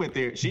journey. She went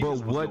there.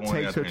 But what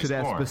takes her to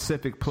that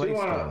specific place?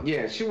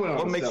 She went on.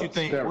 What makes you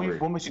think?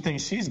 What makes you think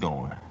she's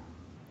going?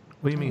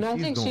 What do you mean? No, I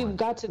think she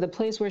got to the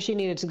place where she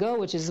needed to go,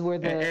 which is where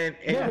the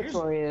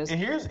laboratory is. And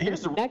here's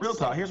the real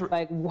talk.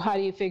 Like, how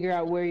do you figure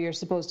out where you're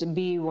supposed to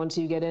be once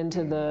you get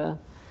into the?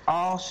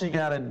 All she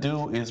gotta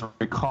do is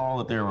recall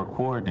that there were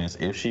coordinates.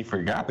 If she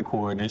forgot the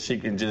coordinates, she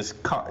can just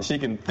she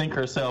can think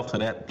herself to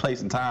that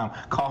place and time,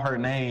 call her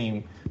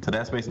name to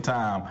that space and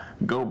time,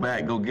 go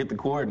back, go get the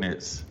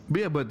coordinates.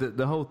 Yeah, but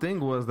the whole thing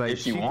was like, if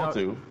she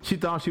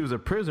thought she was a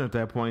prisoner at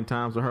that point in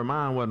time, so her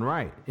mind wasn't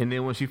right. And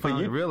then when she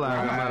finally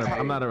realized,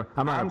 I'm not a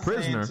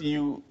prisoner. To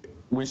you,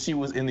 when she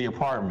was in the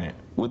apartment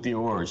with the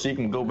Aurora, she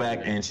can go back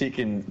and she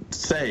can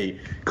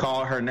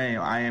call her name.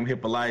 I am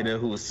Hippolyta,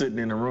 who was sitting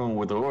in the room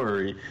with the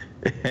Aurora,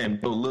 and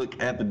go look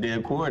at the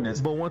dead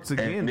coordinates. But once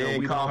again, and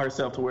then call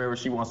herself to wherever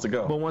she wants to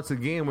go. But once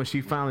again, when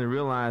she finally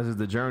realizes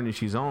the journey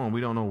she's on,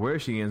 we don't know where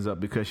she ends up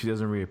because she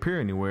doesn't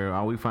reappear anywhere.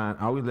 All we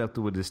left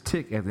with this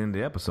tick at the end of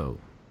the episode.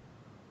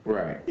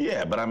 Right.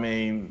 Yeah, but I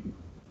mean,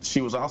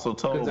 she was also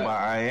told by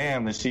I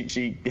Am that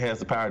she has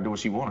the power to do what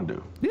she want to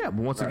do. Yeah,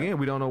 but once again,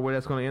 we don't know where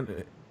that's going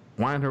to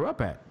wind her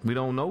up at. We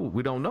don't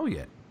know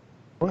yet.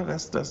 Well,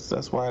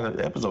 that's why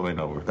the episode ain't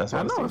over. That's why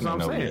I know, that's what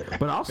I'm saying.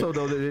 But also,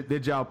 though,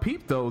 did y'all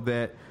peep though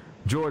that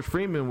George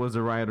Freeman was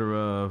the writer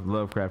of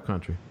Lovecraft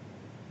Country?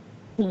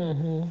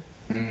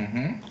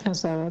 I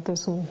saw that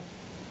this one.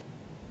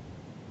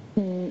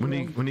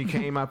 When he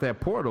came out that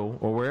portal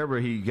or wherever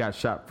he got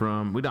shot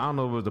from, I don't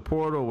know if it was the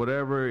portal or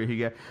whatever he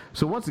got.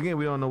 So once again,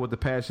 we don't know what the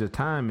passage of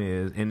time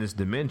is in this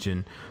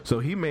dimension. So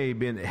he may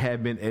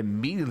have been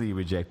immediately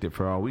rejected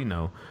for all we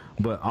know.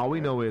 But all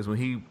we know is when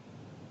he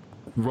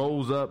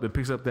rolls up and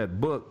picks up that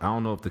book, I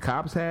don't know if the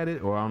cops had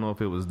it, or I don't know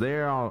if it was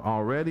there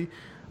already,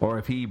 or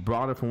if he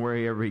brought it from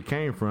wherever he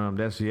came from.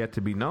 That's yet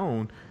to be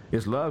known.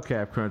 It's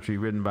Lovecraft Country,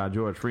 written by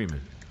George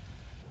Freeman.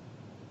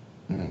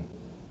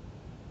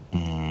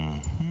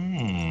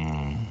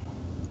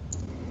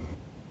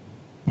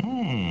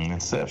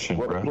 Inception,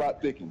 What bro. the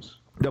plot thickens.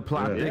 The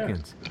plot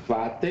thickens. The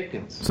plot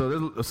thickens.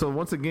 So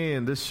once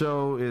again, this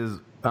show is,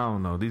 I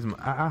don't know.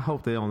 I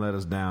hope they don't let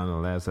us down in the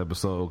last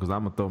episode, because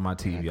I'm gonna throw my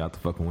TV out the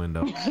fucking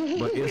window.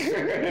 But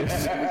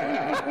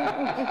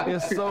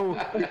it's so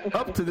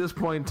up to this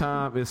point in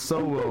time. It's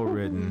so well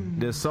written.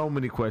 There's so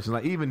many questions.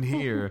 Like even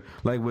here,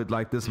 like with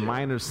like this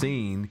minor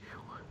scene.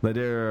 Like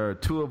there are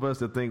 2 of us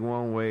that think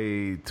one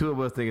way, 2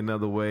 of us think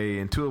another way,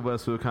 and 2 of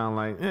us who are kind of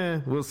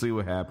like, we'll see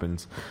what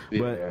happens.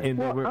 But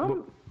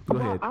go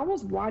ahead. I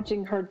was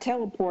watching her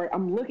teleport.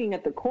 I'm looking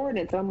at the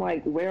coordinates. I'm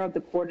like, where are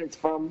the coordinates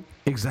from?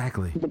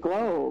 Exactly. The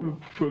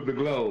globe. From the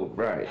globe,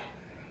 right.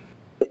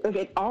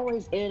 It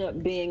always ended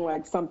up being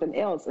like something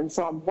else. And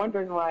so I'm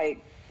wondering,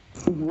 like,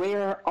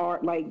 where are,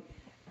 like,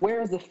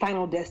 where is the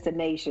final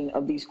destination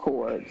of these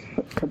coordinates?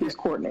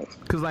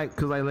 Because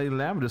like Lady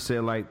Lavender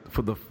said, like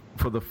for the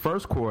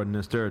first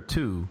coordinates there are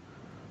 2,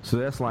 so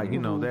that's like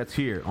that's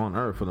here on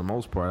Earth for the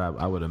most part.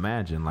 I would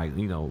imagine like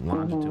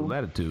longitude,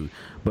 latitude,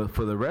 but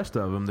for the rest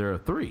of them there are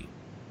 3.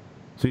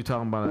 So you're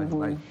talking about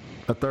like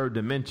a third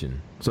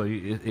dimension. So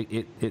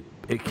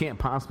it can't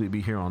possibly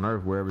be here on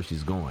Earth wherever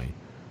she's going.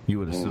 You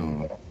would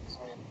assume.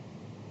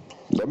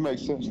 That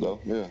makes sense though.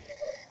 Yeah.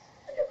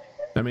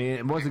 I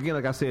mean, once again,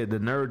 like I said, the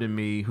nerd in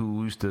me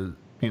who used to,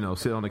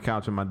 sit on the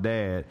couch with my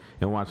dad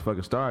and watch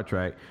fucking Star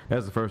Trek,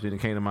 that's the first thing that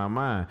came to my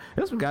mind.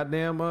 There's some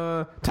goddamn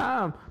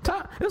time.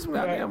 There's some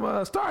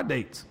goddamn star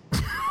dates.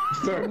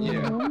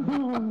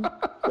 Yeah.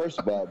 First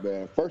of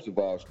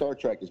all, Star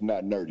Trek is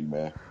not nerdy,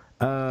 man.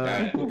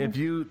 If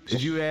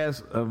you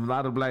ask a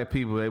lot of black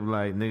people, they be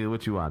like, "Nigga,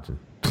 what you watching?"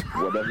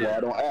 Well, that's why I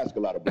don't ask a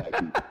lot of black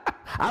people.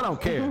 I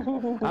don't care.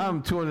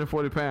 I'm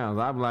 240 pounds.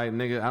 I'm like,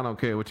 nigga, I don't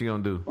care. What you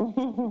gonna do?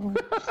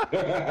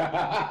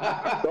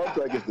 Star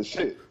Trek is the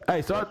shit.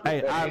 Hey,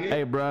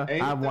 bro.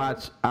 I've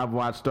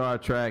watched Star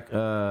Trek,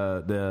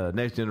 the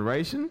Next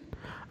Generation.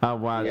 I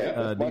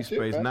watched Deep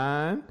Space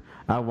Nine.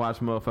 I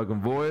watched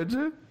motherfucking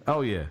Voyager.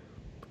 Oh yeah,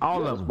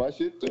 all of them. That's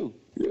my shit too.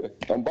 Yeah,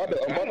 I'm about to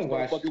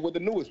watch it with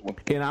the newest one.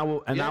 And I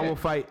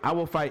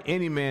will fight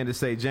any man to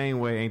say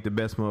Janeway ain't the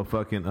best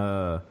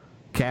motherfucking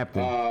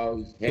captain.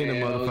 In the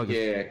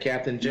motherfucking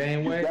Captain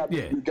Janeway.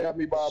 You got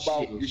me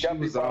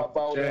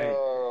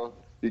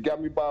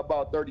by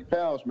about 30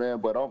 pounds, man.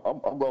 But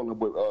I'm rolling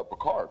with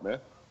Picard, man.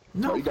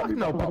 No,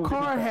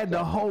 Picard had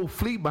the whole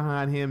fleet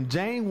behind him.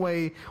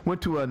 Janeway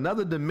went to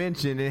another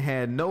dimension and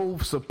had no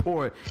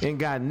support and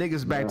got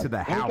niggas back to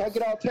the house. I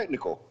get all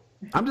technical.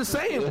 I'm just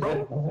saying,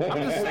 bro.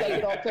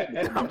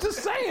 I'm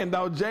just saying,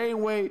 though.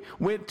 Janeway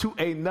went to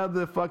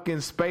another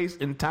fucking space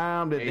and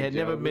time that had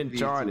never been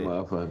charted.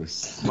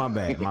 My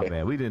bad.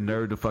 We didn't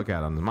nerd the fuck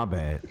out on this. My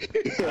bad.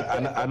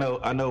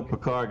 I know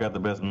Picard got the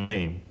best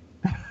name.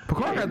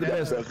 Picard got the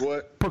best.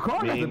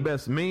 Picard got the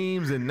best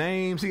memes and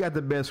names. He got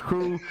the best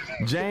crew.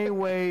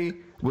 Janeway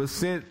was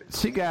sent.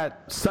 She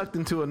got sucked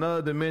into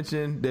another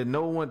dimension that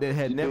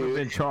had never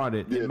been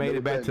charted and made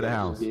it back to the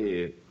house.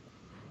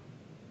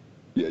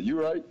 Yeah,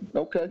 you're right.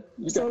 Okay,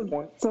 you got the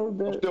point. I'm still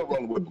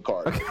rolling with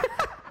Picard.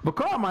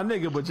 Picard, my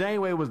nigga, but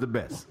Janeway was the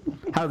best.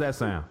 How's that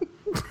sound?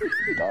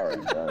 All right,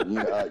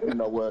 you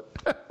know what?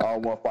 I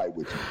don't want to fight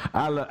with you.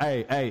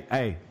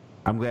 Hey.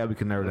 I'm glad we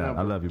can nerd out.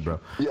 I love you, bro.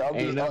 Yeah,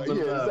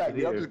 exactly.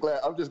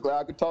 I'm just glad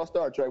I could talk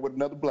Star Trek with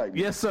another black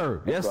man. Yes,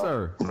 sir. I'm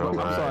sorry.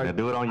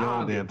 Do it on your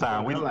own damn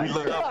time. We look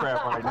up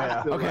crap right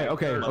now. Okay.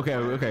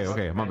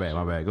 My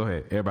bad. Go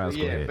ahead. Everybody else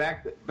go ahead.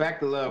 Back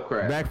to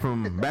Lovecraft.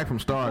 Back from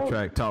Star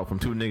Trek talk from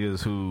 2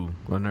 niggas who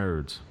are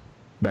nerds.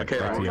 Back to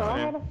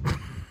y'all.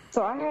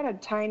 So I had a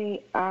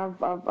tiny.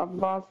 I've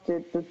lost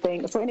it. The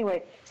thing. So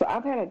anyway,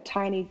 I've had a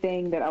tiny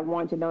thing that I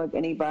wanted to know if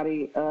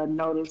anybody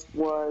noticed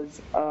was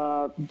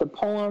the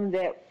poem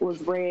that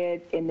was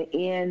read in the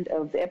end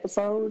of the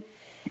episode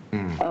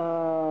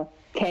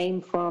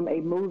came from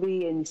a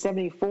movie in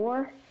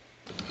 '74.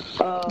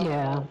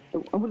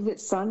 What is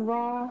it? Sun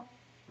Ra.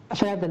 I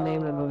forgot the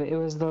name of the movie. It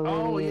was the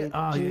lady.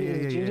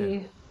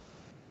 Judy.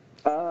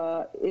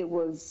 It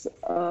was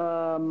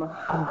the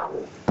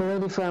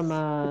lady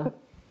from.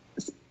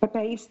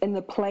 In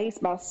the Place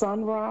by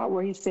Sun Ra,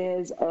 where he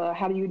says,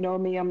 how do you know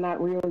me? I'm not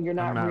real. You're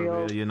not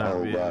real. You're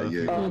not real.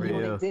 You don't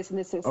exist in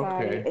this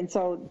society. Okay. And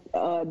so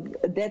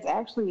that's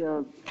actually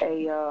a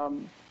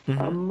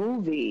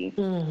movie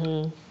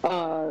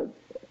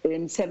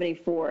in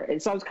 '74.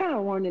 And so I was kind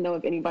of wanting to know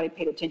if anybody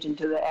paid attention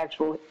to the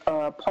actual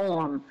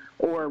poem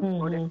or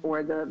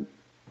the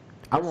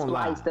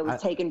slice that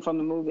was taken from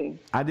the movie.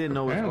 I didn't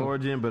know its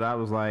origin, but I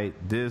was like,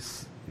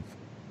 this...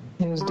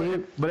 It was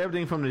deep. But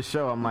everything from this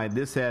show, I'm like,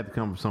 this had to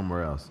come from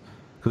somewhere else.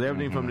 Because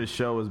everything from this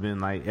show has been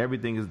like,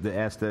 the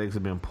aesthetics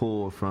have been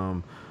pulled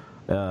from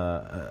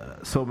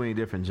so many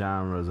different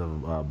genres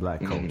of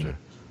black culture.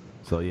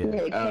 So, yeah.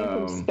 It came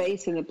from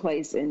Space in the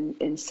Place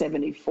in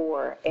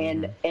 '74.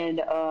 And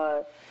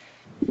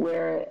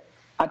where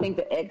I think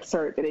the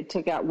excerpt that it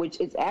took out, which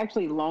is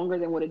actually longer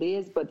than what it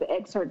is, but the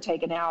excerpt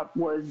taken out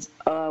was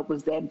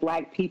that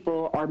black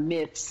people are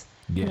myths.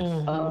 Yes.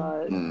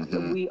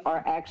 We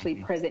are actually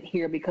present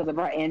here because of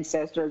our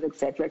ancestors, et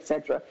cetera, et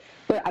cetera.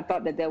 But I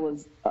thought that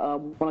was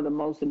one of the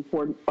most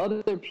important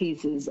other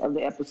pieces of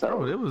the episode.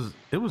 Oh, it was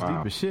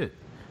deep as shit.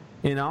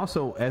 And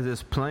also, as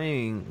it's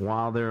playing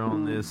while they're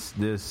on this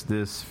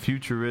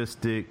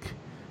futuristic,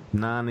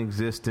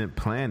 non-existent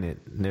planet,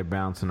 they're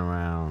bouncing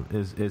around.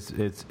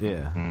 It's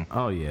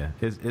Oh yeah.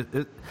 It's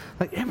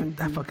like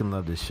I fucking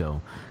love this show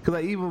because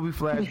like even when we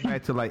flash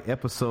back to like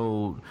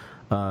episode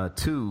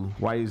 2,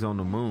 while he's on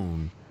the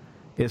moon,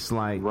 it's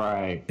like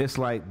it's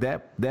like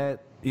that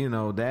I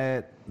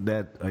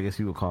guess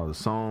you would call it a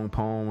song,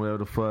 poem, whatever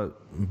the fuck,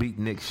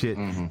 beatnik shit.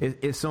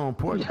 It's so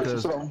important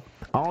because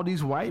all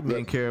these white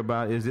men care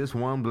about is this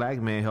one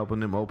black man helping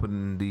them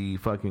open the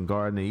fucking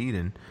Garden of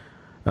Eden.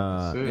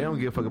 They don't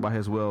give a fuck about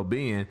his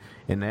well-being.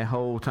 And that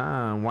whole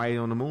time,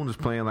 Whitey on the Moon is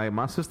playing like,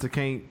 my sister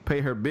can't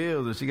pay her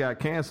bills and she got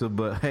cancer,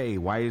 but hey,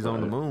 Whitey's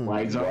on the moon.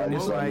 Whitey's on the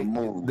It's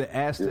moon. like the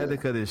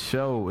aesthetic of this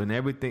show and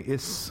everything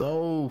is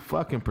so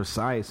fucking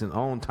precise and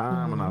on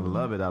time, and I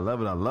love it. I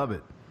love it. I love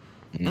it.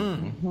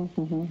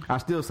 I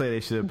still say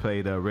they should have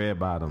played Red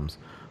Bottoms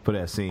for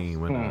that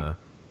scene when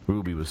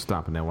Ruby was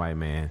stomping that white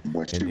man.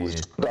 When she was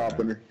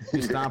stomping her.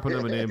 Stomping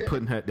him and then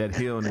putting that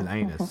heel in his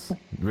anus.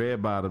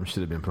 Red Bottom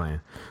should have been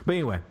playing. But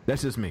anyway,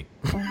 that's just me.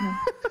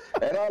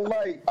 And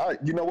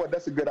you know what?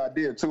 That's a good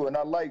idea too. And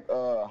I like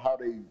how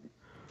they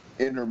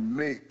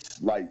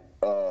intermix like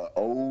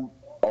old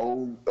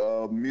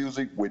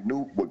music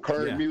with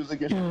current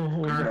music and shit.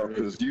 You know,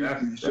 because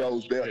usually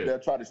shows they'll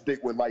try to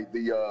stick with like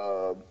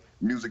the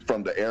music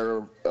from the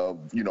era of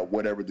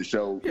whatever the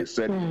show is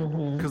set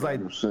in. Because I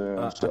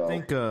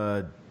think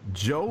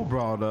Joe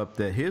brought up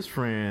that his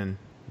friend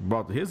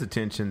brought to his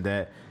attention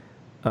that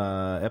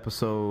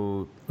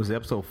episode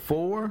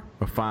 4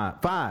 or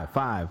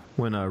 5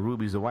 when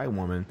Ruby's a white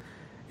woman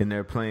and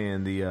they're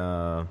playing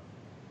the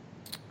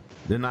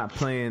they're not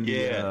playing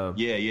the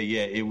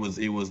it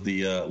was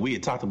the we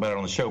had talked about it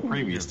on the show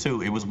previous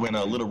too. It was when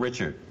Little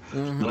Richard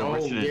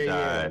Richard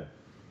died.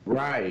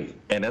 Right.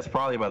 And that's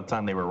probably about the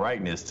time they were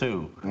writing this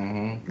too.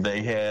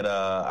 They had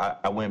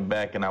I went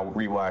back and I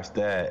rewatched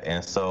that,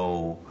 and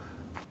so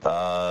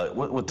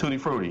with Tutti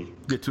Frutti.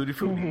 Yeah, Tutti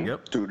Frutti.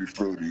 Yep. Tutti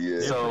Frutti. Yeah.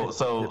 So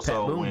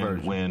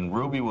when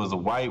Ruby was a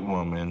white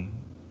woman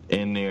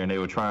in there and they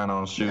were trying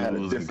on shoes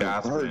and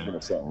gospel,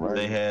 right?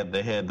 They had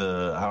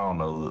the I don't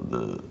know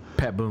the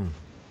Pat Boone.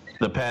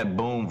 The Pat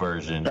Boone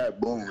version. Pat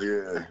Boone,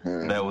 yeah.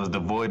 That was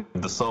devoid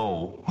of the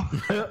soul.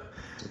 Yeah.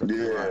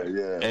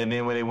 And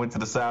then when they went to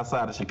the south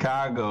side of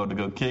Chicago to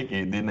go kick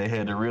it, then they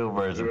had the real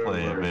version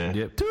playing, man.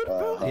 Yep.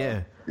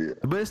 Yeah.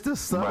 But it's the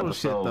subtle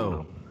shit,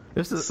 though.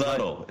 It's the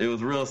subtle. It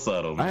was real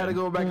subtle, man. I had to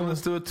go back and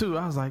listen to it, too.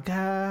 I was like,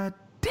 God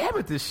damn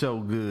it, this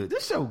show good.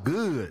 This show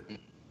good.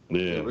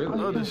 Yeah. I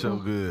love this show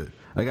good.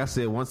 Like I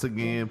said, once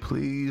again,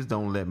 please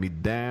don't let me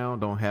down.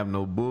 Don't have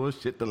no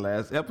bullshit the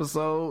last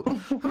episode. I'm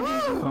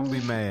going to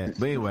be mad.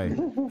 But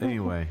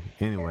anyway,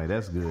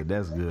 that's good.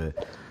 That's good.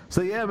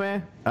 So, yeah,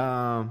 man.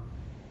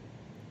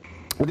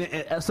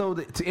 So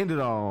to end it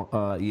all,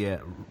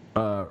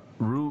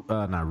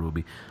 not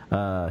Ruby,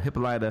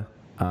 Hippolyta,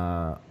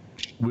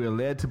 we are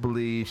led to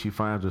believe she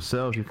finds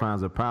herself, she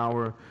finds her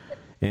power,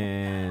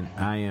 and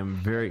I am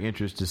very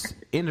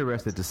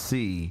interested to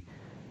see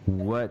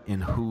what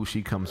and who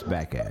she comes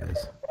back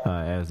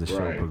as the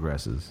show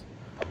progresses,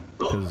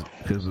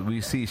 because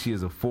we see she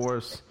is a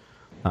force,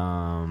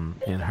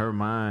 and her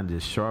mind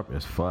is sharp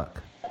as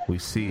fuck. We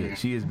see it.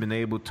 She has been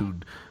able to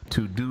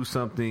do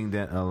something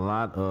that a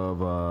lot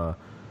of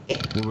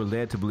we were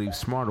led to believe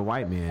smarter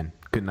white men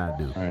could not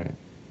do. Right.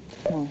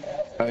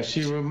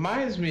 She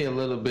reminds me a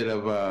little bit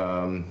of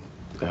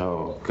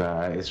oh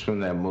God, it's from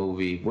that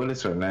movie. What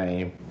is her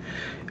name?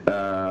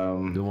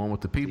 The one with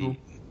the people.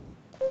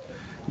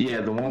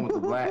 Yeah, the one with the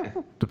black.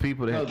 The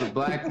people that. No, the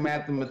black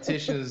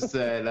mathematicians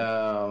that.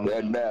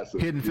 At NASA.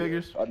 Hidden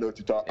Figures. I know what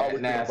you're talking. I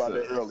was thinking about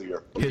that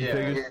earlier.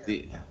 Hidden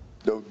Figures.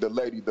 The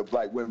lady, the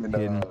black women.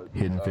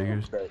 Hidden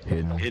Figures.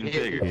 Hidden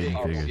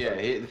Figures. Yeah,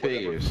 Hidden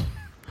Figures.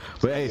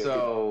 But hey,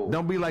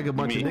 don't be like a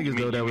bunch of niggas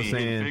though that was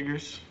saying.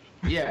 Figures?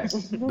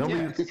 Yes.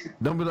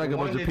 Don't be like a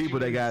bunch of people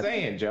that got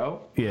saying,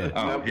 Joe. Yeah.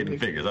 Oh, Hidden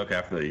Figures. Okay,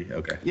 I feel you.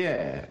 Okay.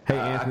 Yeah. Hey,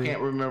 Anthony, I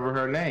can't remember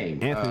her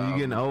name. Anthony, you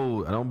getting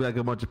old. Don't be like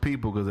a bunch of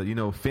people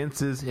because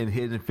Fences and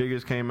Hidden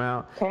Figures came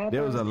out.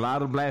 There was a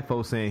lot of black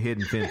folks saying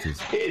Hidden Fences.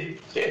 Hidden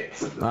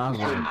Fences. I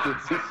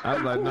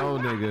was like, no,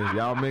 nigga,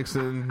 y'all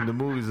mixing the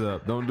movies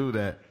up. Don't do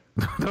that.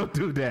 Don't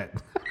do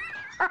that.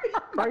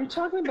 Are you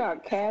talking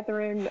about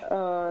Catherine,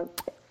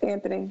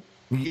 Anthony?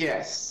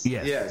 Yes.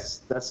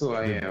 That's who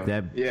I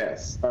am.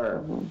 Yes.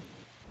 Her.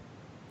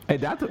 Hey,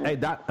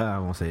 I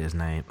won't say his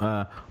name.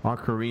 Our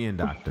Korean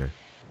doctor,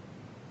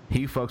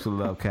 he fucks with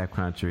Lovecraft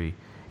Country,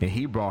 and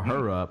he brought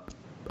her up.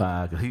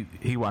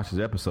 He watched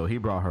his episode. He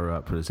brought her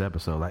up for this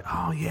episode. Like,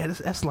 oh yeah,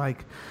 that's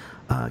like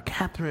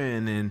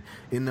Catherine and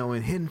in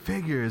Hidden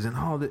Figures and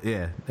all that.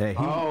 Yeah. Hey,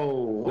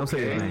 don't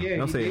say his name.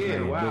 Don't say his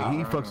name. Wow. But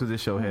he fucks with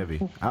this show heavy.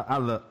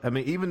 I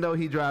mean, even though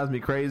he drives me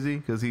crazy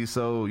because he's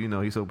so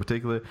he's so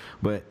particular,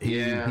 but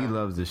he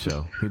loves this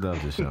show. He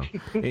loves this show.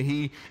 and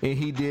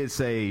he did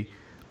say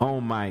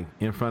on mic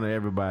in front of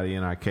everybody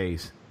in our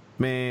case,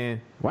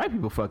 man, white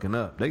people fucking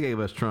up. They gave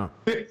us Trump.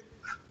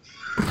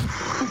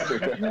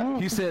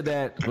 He said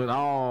that with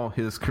all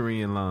his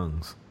Korean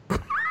lungs.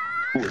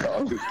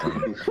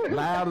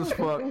 Loud as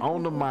fuck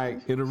on the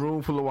mic in a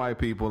room full of white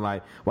people.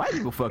 Like, white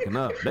people fucking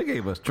up. They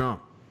gave us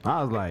Trump.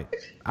 I was like,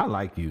 I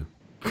like you.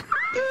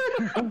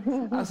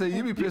 I said,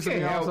 you be pissing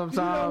me off sometimes.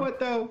 You know what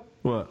though?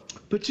 What?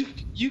 But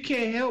you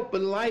can't help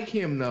but like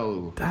him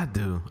though. I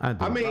do.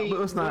 I mean,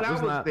 but it's not.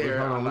 We're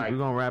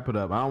gonna wrap it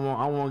up. I don't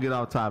want to get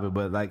off topic,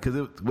 but like,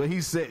 cause when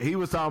he said he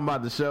was talking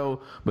about the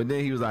show, but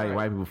then he was like,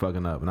 white people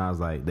fucking up, and I was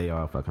like, they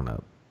are fucking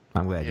up.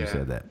 I'm glad you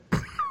said that.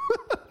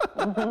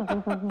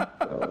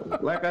 So,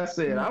 like I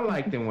said, I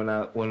liked him when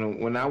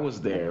I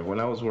was there. When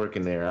I was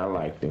working there, I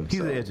liked him.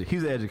 He's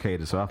an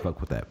educator, so I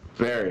fuck with that.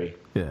 Very.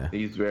 Yeah.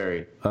 He's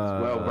very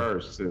well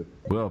versed too.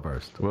 Well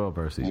versed.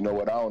 You know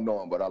what? I don't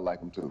know him, but I like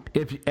him too.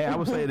 I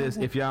would say this: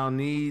 if you ever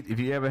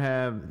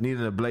need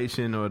an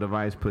ablation or a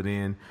device put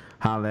in,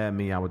 holler at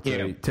me. I would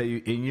tell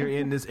you, and you're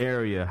in this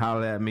area,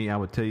 holler at me. I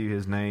would tell you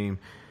his name,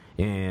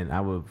 and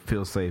I would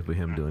feel safe with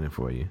him doing it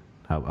for you.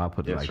 I'll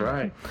put it like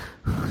that.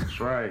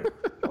 That's right.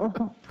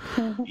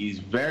 He's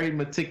very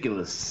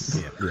meticulous.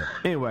 Yeah.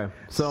 Anyway,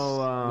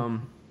 so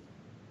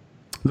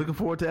looking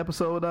forward to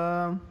episode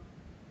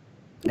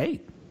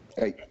 8.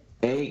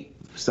 8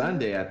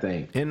 Sunday, I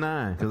think. And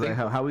 9, because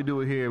how we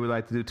do it here, we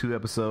like to do 2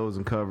 episodes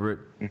and cover it.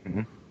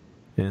 Mm-hmm.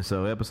 And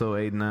so episode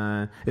 8 and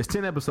 9, it's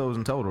 10 episodes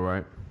in total,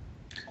 right?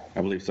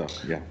 I believe so.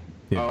 Yeah.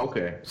 Oh,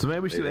 okay. So maybe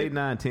we should do 8,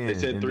 9, 10. They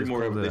said 3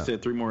 more. They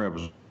said 3 more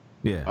episodes.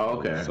 Yeah. Oh,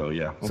 okay. So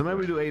yeah. So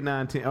maybe we do 8,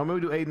 9, 10. Or maybe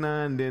we do 8,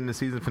 9. Then the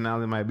season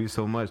finale might be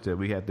so much that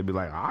we have to be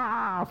like,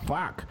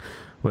 fuck,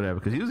 whatever.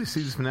 Because usually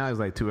season finale is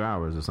like 2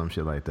 hours or some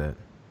shit like that.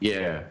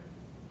 Yeah.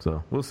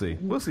 So we'll see.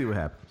 We'll see what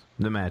happens.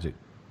 The magic.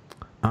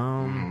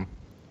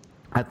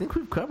 I think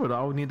we've covered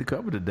all we need to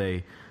cover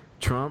today.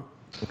 Trump.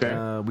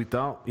 Okay. We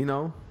thought,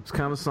 it's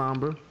kind of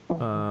somber.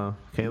 Caleb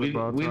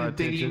brought we to our didn't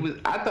think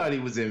attention. I thought he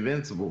was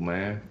invincible,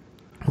 man.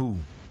 Who?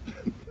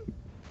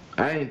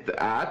 I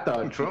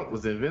thought Trump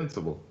was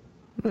invincible.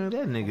 Man,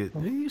 that nigga.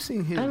 You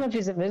seen him? I don't know if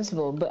he's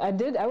invincible, but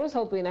I was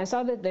hoping. I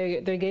saw that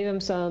they gave him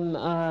some.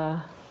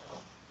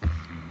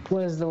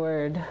 What is the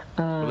word?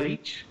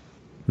 Bleach.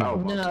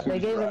 No, they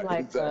gave him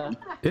like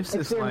it's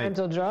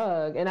experimental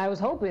drug, and I was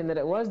hoping that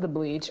it was the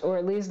bleach, or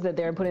at least that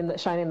they were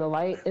shining the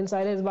light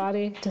inside his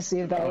body to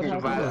see if that would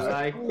help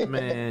him.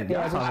 Man,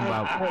 y'all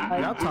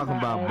talking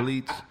about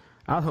bleach.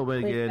 I was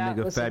hoping they get that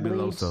nigga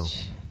Fabuloso.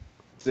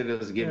 Said it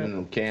was giving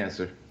him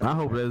cancer. I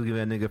hope they was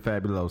giving that nigga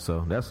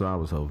Fabuloso. That's what I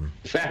was hoping.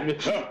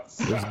 Fabulous.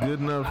 It's good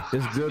enough.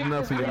 It's good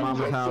enough for your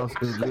mama's house.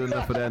 It's good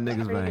enough for that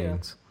nigga's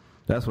veins.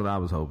 That's what I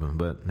was hoping.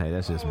 But hey,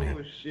 that's just me.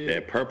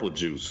 That purple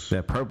juice.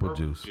 That purple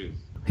juice.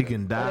 He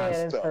can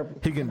die.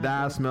 He can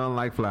die smelling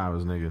like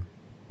flowers, nigga.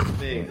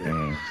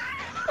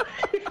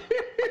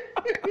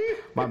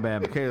 My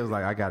bad. Michaela's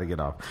like, I gotta get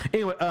off.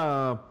 Anyway,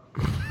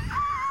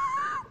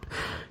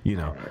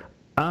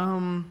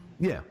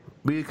 yeah,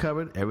 we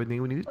covered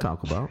everything we need to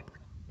talk about.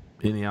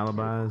 Any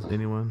alibis?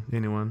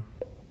 Anyone?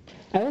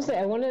 I would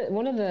say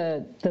one of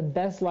the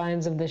best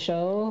lines of the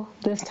show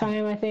this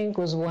time, I think,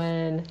 was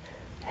when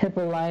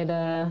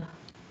Hippolyta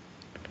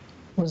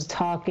was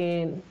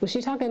talking. Was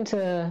she talking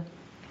to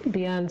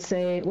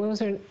Beyonce? What was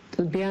her?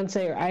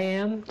 Beyonce or I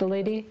Am, the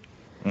lady?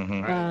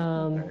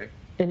 Mm-hmm.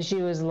 And she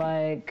was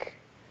like,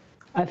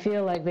 I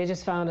feel like they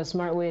just found a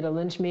smart way to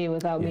lynch me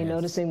without me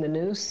noticing the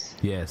noose.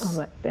 Yes. I was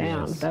like,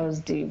 damn, that was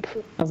deep.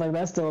 I was like,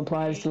 that still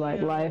applies to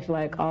like life,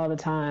 like all the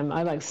time.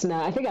 I like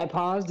snapped. I think I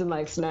paused and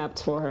like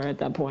snapped for her at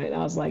that point. I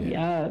was like,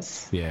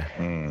 yes. Yeah.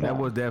 That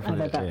was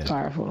definitely. I thought that's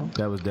powerful.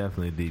 That was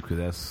definitely deep because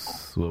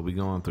that's what we're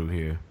going through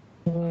here.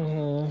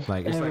 Mm-hmm.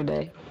 Like it's every like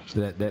day.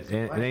 It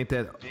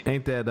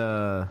ain't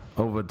that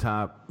over the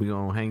top. We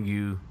gonna hang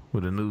you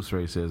with a noose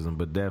racism,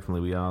 but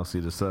definitely we all see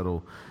the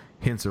subtle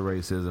hints of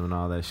racism and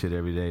all that shit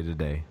every day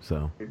today.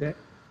 So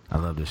I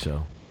love the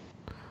show.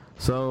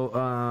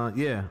 So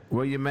yeah,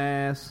 wear your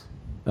mask.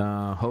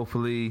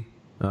 Hopefully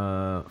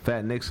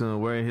Fat Nixon will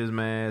wear his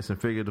mask and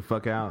figure the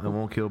fuck out and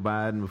won't kill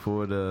Biden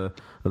before the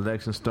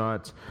election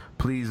starts.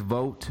 Please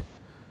vote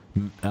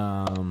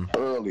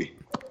early.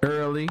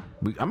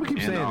 I'm gonna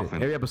keep saying often.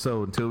 it every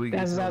episode until we get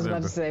That's to what I was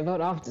about November. to say.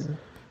 Vote often.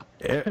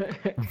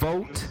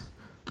 Vote.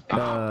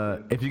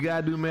 If you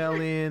gotta do mail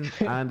in,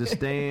 I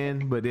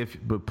understand, but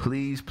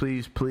please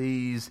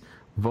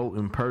vote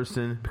in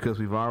person because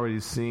we've already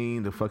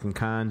seen the fucking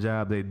con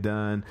job they've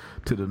done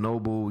to the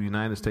noble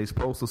United States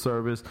Postal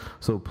Service.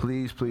 So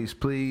please,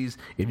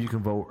 if you can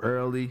vote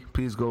early,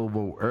 please go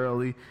vote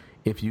early.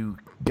 If you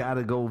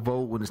gotta go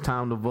vote when it's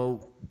time to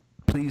vote,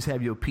 please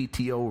have your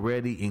PTO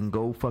ready and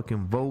go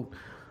fucking vote.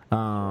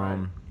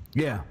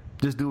 Yeah.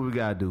 Just do what we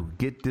gotta do.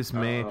 Get this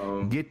man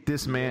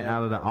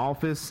out of the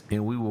office,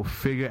 and we will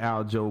figure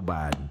out Joe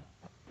Biden.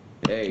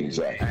 Hey,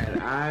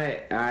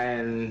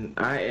 and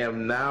I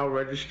am now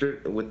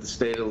registered with the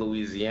state of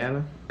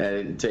Louisiana. That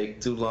didn't take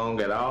too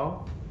long at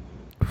all.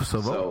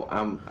 So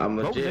I'm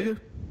legit. Vote,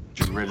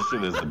 You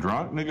registered as a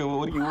drunk, nigga?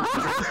 What are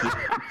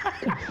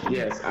you?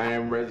 Yes, I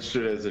am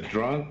registered as a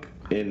drunk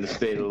in the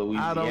state of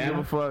Louisiana. I don't give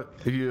a fuck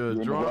if you're a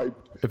drunk,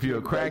 if you're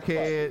a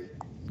crackhead.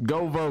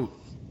 Go vote.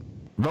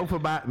 Vote for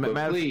Biden.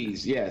 But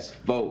please, yes,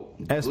 vote.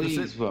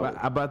 Please vote.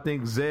 I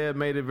think Zeb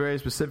made it very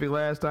specific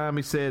last time.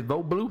 He said,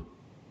 vote blue.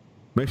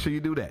 Make sure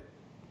you do that.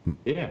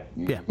 Yeah.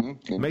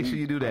 Make sure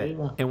you do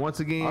that. And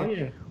once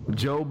again,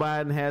 Joe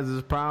Biden has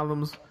his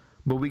problems,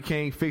 but we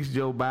can't fix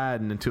Joe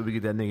Biden until we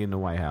get that nigga in the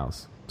White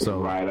House.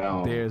 So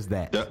there's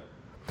that.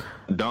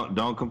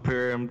 Don't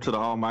compare him to the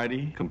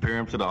Almighty. Compare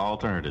him to the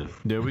alternative.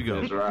 There we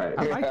go. That's right.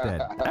 I like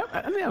that.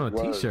 I need that on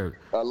a T-shirt.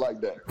 I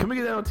like that. Can we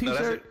get that on a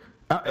T-shirt?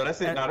 No,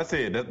 that's it. No, that's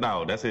it.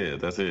 That's it.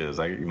 That's it. It's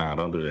like, nah,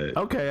 don't do that.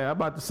 Okay, I'm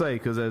about to say,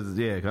 because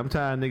I'm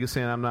tired of niggas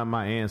saying I'm not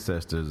my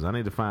ancestors. I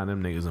need to find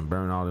them niggas and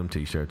burn all them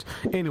T-shirts.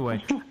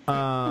 Anyway,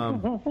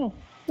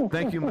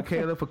 thank you,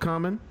 Michaela, for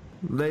coming.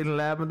 Lady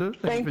Lavender,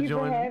 thank you for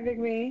joining. Thank you for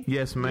having me.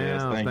 Yes,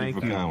 ma'am. Yes,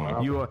 thank you.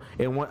 You are,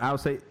 and what I would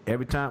say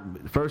every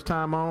time, first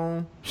time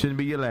on shouldn't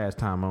be your last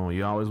time on.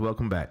 You're always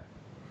welcome back.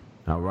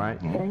 All right.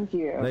 Thank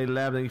you. Lady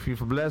Lavender, thank you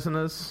for blessing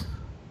us.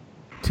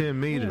 Tim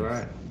Meters,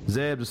 Right.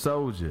 Zeb the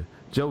Soldier,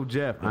 Joe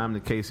Jeff. I'm the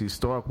KC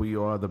Stark. We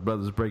are the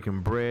Brothers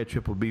Breaking Bread,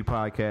 Triple B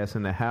podcast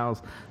in the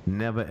house.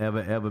 Never,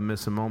 ever, ever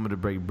miss a moment to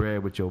break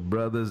bread with your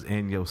brothers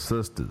and your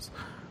sisters.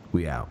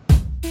 We out.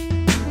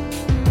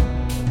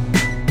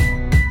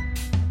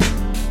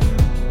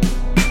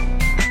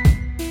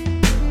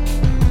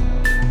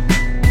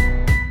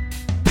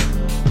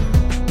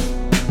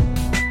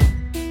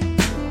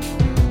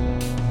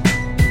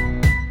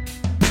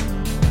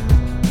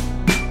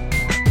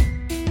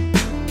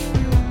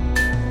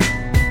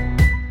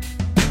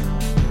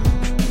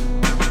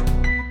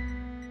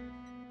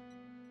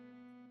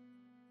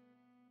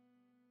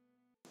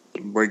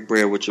 Break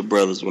bread with your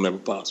brothers whenever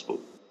possible.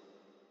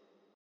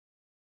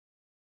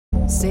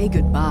 Say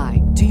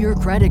goodbye to your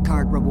credit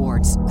card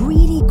rewards.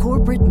 Greedy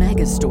corporate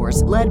mega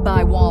stores, led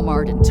by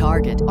Walmart and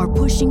Target, are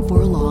pushing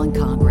for a law in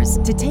Congress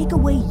to take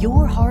away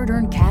your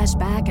hard-earned cash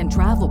back and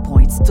travel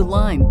points to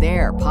line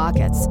their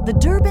pockets. The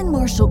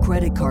Durbin-Marshall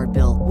credit card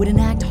bill would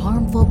enact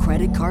harmful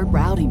credit card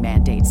routing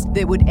mandates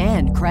that would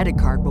end credit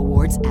card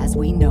rewards as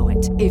we know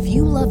it. If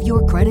you love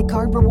your credit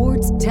card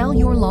rewards, tell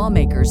your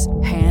lawmakers,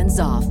 hands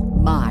off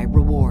my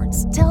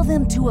rewards. Tell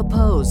them to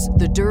oppose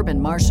the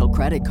Durbin-Marshall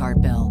credit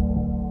card bill.